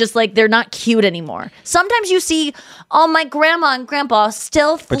 it's just they're not cute anymore. Sometimes you see, my grandma and grandpa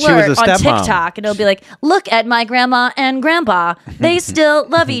still flirt on TikTok, and it'll be look at my grandma and grandpa. They still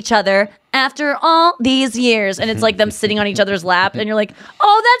love each other after all these years. And it's them sitting on each other's lap, and you're like,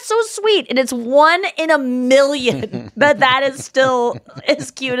 oh, that's so sweet. And it's 1 in a million that is still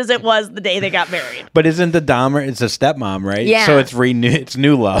as cute as it was the day they got married. But isn't the Dahmer, it's a stepmom, right? Yeah. So it's it's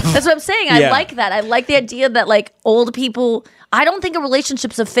new love. That's what I'm saying. I like that. I like the idea that old people, I don't think a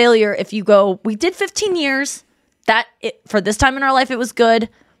relationship's a failure if you go, we did 15 years. For this time in our life, it was good.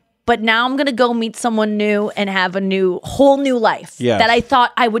 But now I'm going to go meet someone new and have a whole new life that I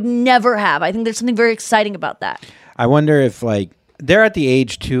thought I would never have. I think there's something very exciting about that. I wonder if they're at the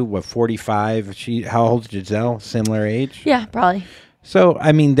age too, 45? How old is Giselle? Similar age? Yeah, probably. So,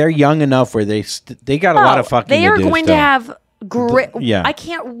 I mean, they're young enough where they got a lot of fucking They are to do going still. to have great. Yeah. I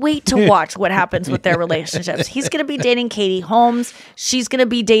can't wait to watch what happens with their relationships. He's going to be dating Katie Holmes. She's going to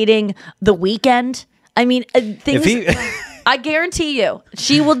be dating The Weeknd. I mean, things. I guarantee you,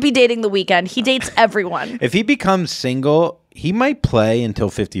 she will be dating The Weeknd. He dates everyone. If he becomes single, he might play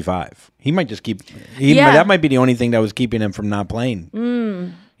until 55. He might just keep. That might be the only thing that was keeping him from not playing.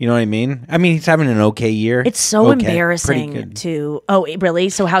 You know what I mean? I mean, he's having an okay year. It's so embarrassing to. Oh, really?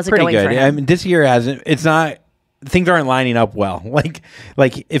 So how's it going for him? I mean, this year hasn't. It's not. things aren't lining up well. Like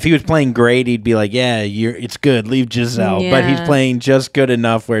if he was playing great, he'd be like, yeah, it's good. Leave Giselle. But he's playing just good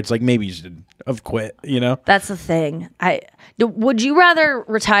enough where it's like, maybe you should have quit, you know? That's the thing. Would you rather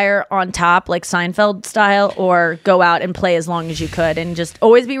retire on top, like Seinfeld style, or go out and play as long as you could and just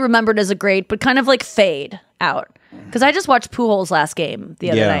always be remembered as a great, but kind of like fade out? Because I just watched Pujols' last game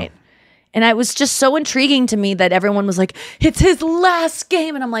the other night. And it was just so intriguing to me that everyone was like, it's his last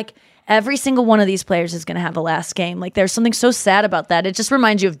game. And I'm like, every single one of these players is going to have a last game. Like, there's something so sad about that. It just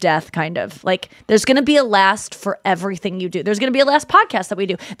reminds you of death, kind of. Like, there's going to be a last for everything you do. There's going to be a last podcast that we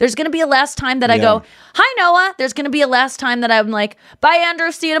do. There's going to be a last time that I go, hi, Noah. There's going to be a last time that I'm like, bye,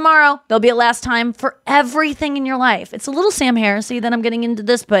 Andrew. See you tomorrow. There'll be a last time for everything in your life. It's a little Sam Heresy that I'm getting into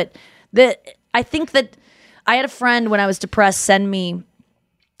this, but I think that I had a friend when I was depressed send me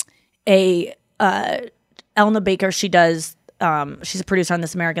a Elna Baker. She's a producer on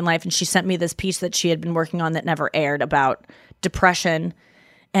This American Life, and she sent me this piece that she had been working on that never aired about depression.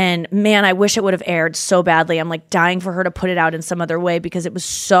 And man, I wish it would have aired so badly. I'm like dying for her to put it out in some other way because it was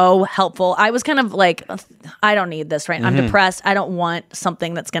so helpful. I was kind of like, I don't need this, right? I'm depressed. I don't want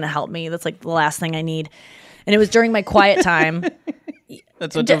something that's going to help me. That's like the last thing I need. And it was during my quiet time.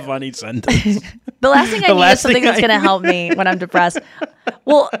 That's such a funny sentence. The last thing I need is something that's going to help me when I'm depressed.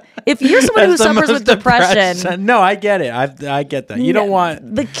 Well, if you're someone who suffers with depression, no, I get it. I get that. You don't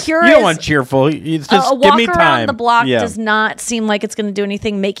want the cure. You don't want cheerful. It's just a give walk me time. around the block does not seem like it's going to do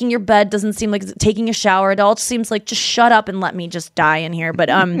anything. Making your bed doesn't seem like taking a shower. It all seems like just shut up and let me just die in here. But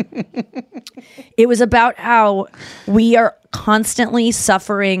it was about how we are constantly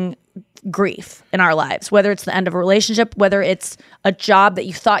suffering grief in our lives, whether it's the end of a relationship, whether it's a job that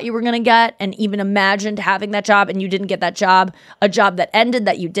you thought you were going to get and even imagined having that job and you didn't get that job, a job that ended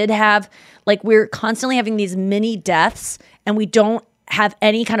that you did have. Like, we're constantly having these mini deaths and we don't have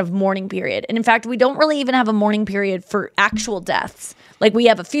any kind of mourning period. And in fact, we don't really even have a mourning period for actual deaths. Like, we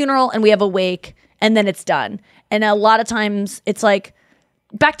have a funeral and we have a wake and then it's done. And a lot of times it's like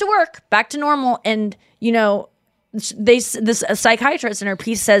back to work, back to normal. And, you know, this psychiatrist in her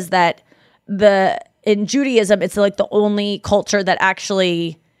piece says that in Judaism, it's like the only culture that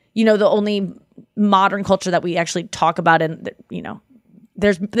actually, you know, the only modern culture that we actually talk about. And, you know,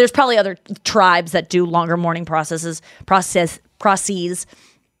 there's probably other tribes that do longer mourning processes. I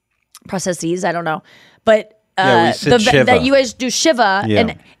don't know, but that you guys do Shiva,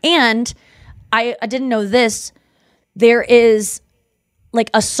 and I didn't know this. There is like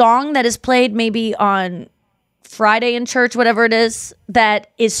a song that is played maybe on Friday in church, whatever it is, that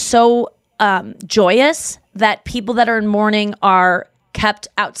is so joyous that people that are in mourning are kept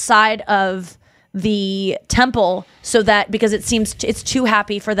outside of the temple so that because it seems it's too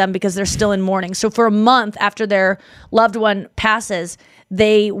happy for them because they're still in mourning. So for a month after their loved one passes,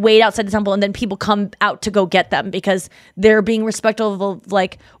 they wait outside the temple and then people come out to go get them because they're being respectful of,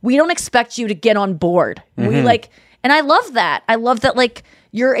 like, we don't expect you to get on board. We like, and I love that. I love that, like,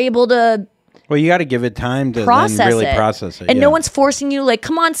 you're able to. Well, you got to give it time to then really process it. And no one's forcing you, like,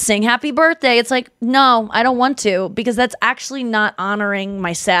 come on, sing happy birthday. It's like, no, I don't want to, because that's actually not honoring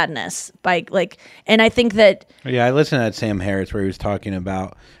my sadness. And I think that. Yeah, I listened to that Sam Harris where he was talking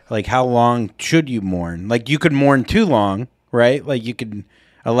about, like, how long should you mourn? Like, you could mourn too long, right? Like, you could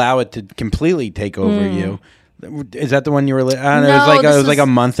allow it to completely take over you. Is that the one you were? I don't know. It was like a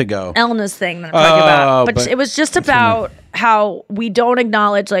month ago. Elna's thing that I'm talking about, but it was just about how we don't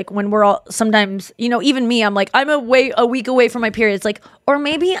acknowledge, like, when we're all sometimes, you know, even me, I'm like, I'm a week away from my period. It's like, or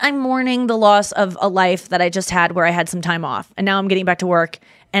maybe I'm mourning the loss of a life that I just had where I had some time off, and now I'm getting back to work,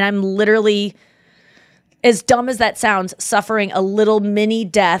 and I'm literally, as dumb as that sounds, suffering a little mini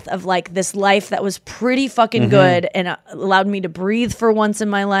death of, like, this life that was pretty fucking good and allowed me to breathe for once in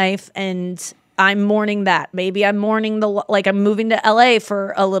my life, and I'm mourning that. Maybe I'm mourning I'm moving to LA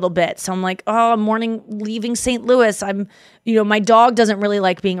for a little bit. So I'm like, oh, I'm mourning leaving St. Louis. My dog doesn't really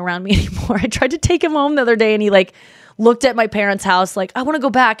like being around me anymore. I tried to take him home the other day and he, like, looked at my parents' house like, I want to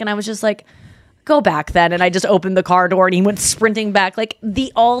go back. And I was just like, go back then. And I just opened the car door and he went sprinting back. Like,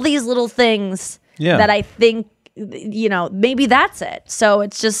 all these little things that I think, you know, maybe that's it. So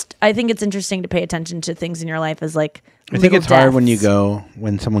it's just, I think it's interesting to pay attention to things in your life as, like, I think it's hard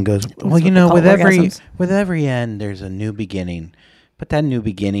when someone goes, well, you know, with every end, there's a new beginning. But that new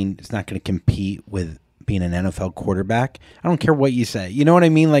beginning is not going to compete with being an NFL quarterback. I don't care what you say. You know what I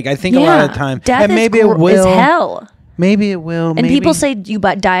mean? Like, I think a lot of the time, death and maybe is it will. Hell. Maybe it will. And people say you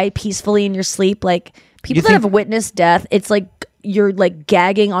die peacefully in your sleep. Like, people that have witnessed death, it's like you're, like,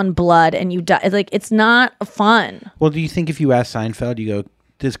 gagging on blood and you die. Like, it's not fun. Well, do you think if you ask Seinfeld, you go,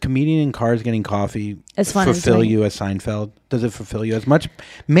 does comedian in cars getting coffee As fun as fulfill me. you as Seinfeld? Does it fulfill you as much?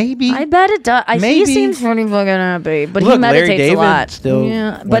 Maybe. I bet it does. He Maybe. seems pretty fucking happy, but Look, he Larry meditates David a lot. still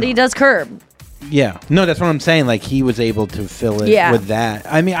yeah, but went he does Curb. Yeah. No, that's what I'm saying. Like, he was able to fill it Yeah. with that.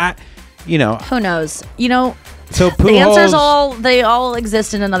 I mean, Who knows? So the answers Pujols they all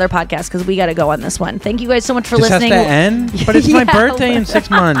exist in another podcast because we got to go on this one. Thank you guys so much for just listening. has to end? But it's my Yeah. birthday in 6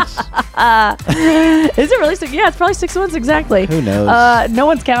 months. Is it really 6? Yeah, it's probably 6 months exactly. Who knows? No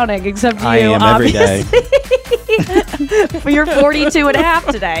one's counting except you. I am every day. But you're 42 and a half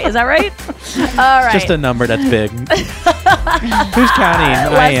today. Is that right? All right. Just a number that's big. Who's counting? I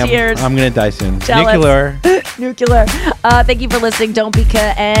Less am. years. I'm going to die soon. Jealous. Nuclear. Thank you for listening. Don't be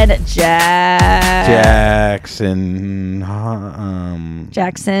and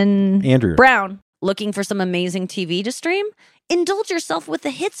Jackson Andrew Brown. Looking for some amazing TV to stream? Indulge yourself with the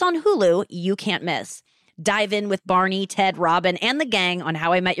hits on Hulu you can't miss. Dive in with Barney, Ted, Robin, and the gang on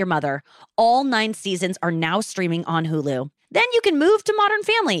How I Met Your Mother. All 9 seasons are now streaming on Hulu. Then you can move to Modern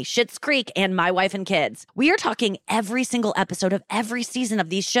Family, Schitt's Creek, and My Wife and Kids. We are talking every single episode of every season of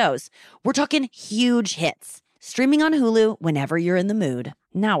these shows. We're talking huge hits. Streaming on Hulu whenever you're in the mood.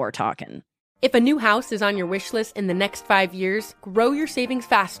 Now we're talking. If a new house is on your wish list in the next 5 years, grow your savings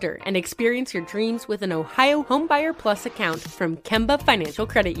faster and experience your dreams with an Ohio Homebuyer Plus account from Kemba Financial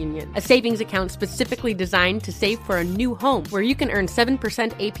Credit Union. A savings account specifically designed to save for a new home where you can earn 7%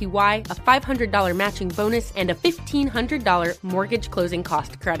 APY, a $500 matching bonus, and a $1,500 mortgage closing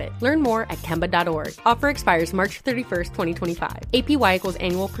cost credit. Learn more at Kemba.org. Offer expires March 31st, 2025. APY equals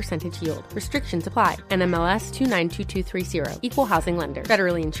annual percentage yield. Restrictions apply. NMLS 292230. Equal housing lender.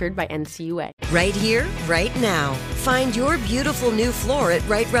 Federally insured by NCUA. Right here, right now. Find your beautiful new floor at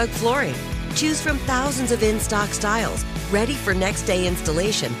Right Rug Flooring. Choose from thousands of in-stock styles, ready for next day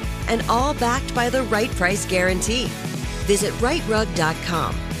installation, and all backed by the right price guarantee. Visit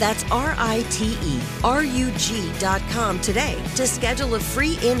rightrug.com. That's RITERUG.com today to schedule a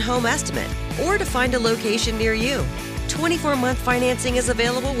free in-home estimate or to find a location near you. 24-month financing is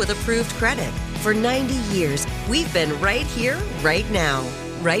available with approved credit. For 90 years, we've been right here, right now.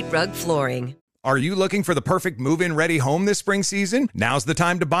 Right Rug Flooring. Are you looking for the perfect move-in ready home this spring season? Now's the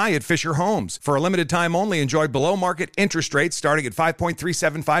time to buy at Fisher Homes. For a limited time only, enjoy below-market interest rates starting at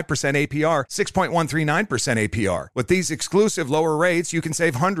 5.375% APR, 6.139% APR. With these exclusive lower rates, you can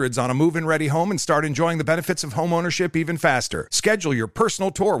save hundreds on a move-in ready home and start enjoying the benefits of home ownership even faster. Schedule your personal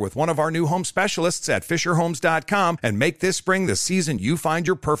tour with one of our new home specialists at FisherHomes.com and make this spring the season you find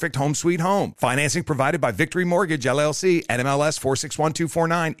your perfect home sweet home. Financing provided by Victory Mortgage, LLC, NMLS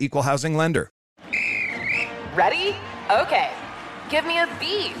 461249, Equal Housing Lender. Ready? Okay. Give me a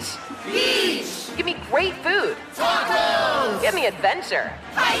beach. Beach. Give me great food. Tacos. Give me adventure.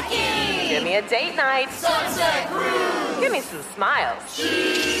 Hiking. Give me a date night. Sunset cruise. Give me some smiles.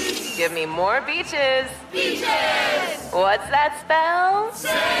 Cheese. Give me more beaches. Beaches. What's that spell?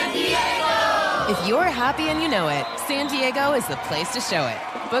 San Diego. If you're happy and you know it, San Diego is the place to show it.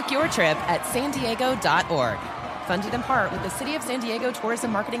 Book your trip at sandiego.org. Funded in part with the City of San Diego Tourism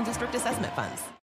Marketing District Assessment Funds.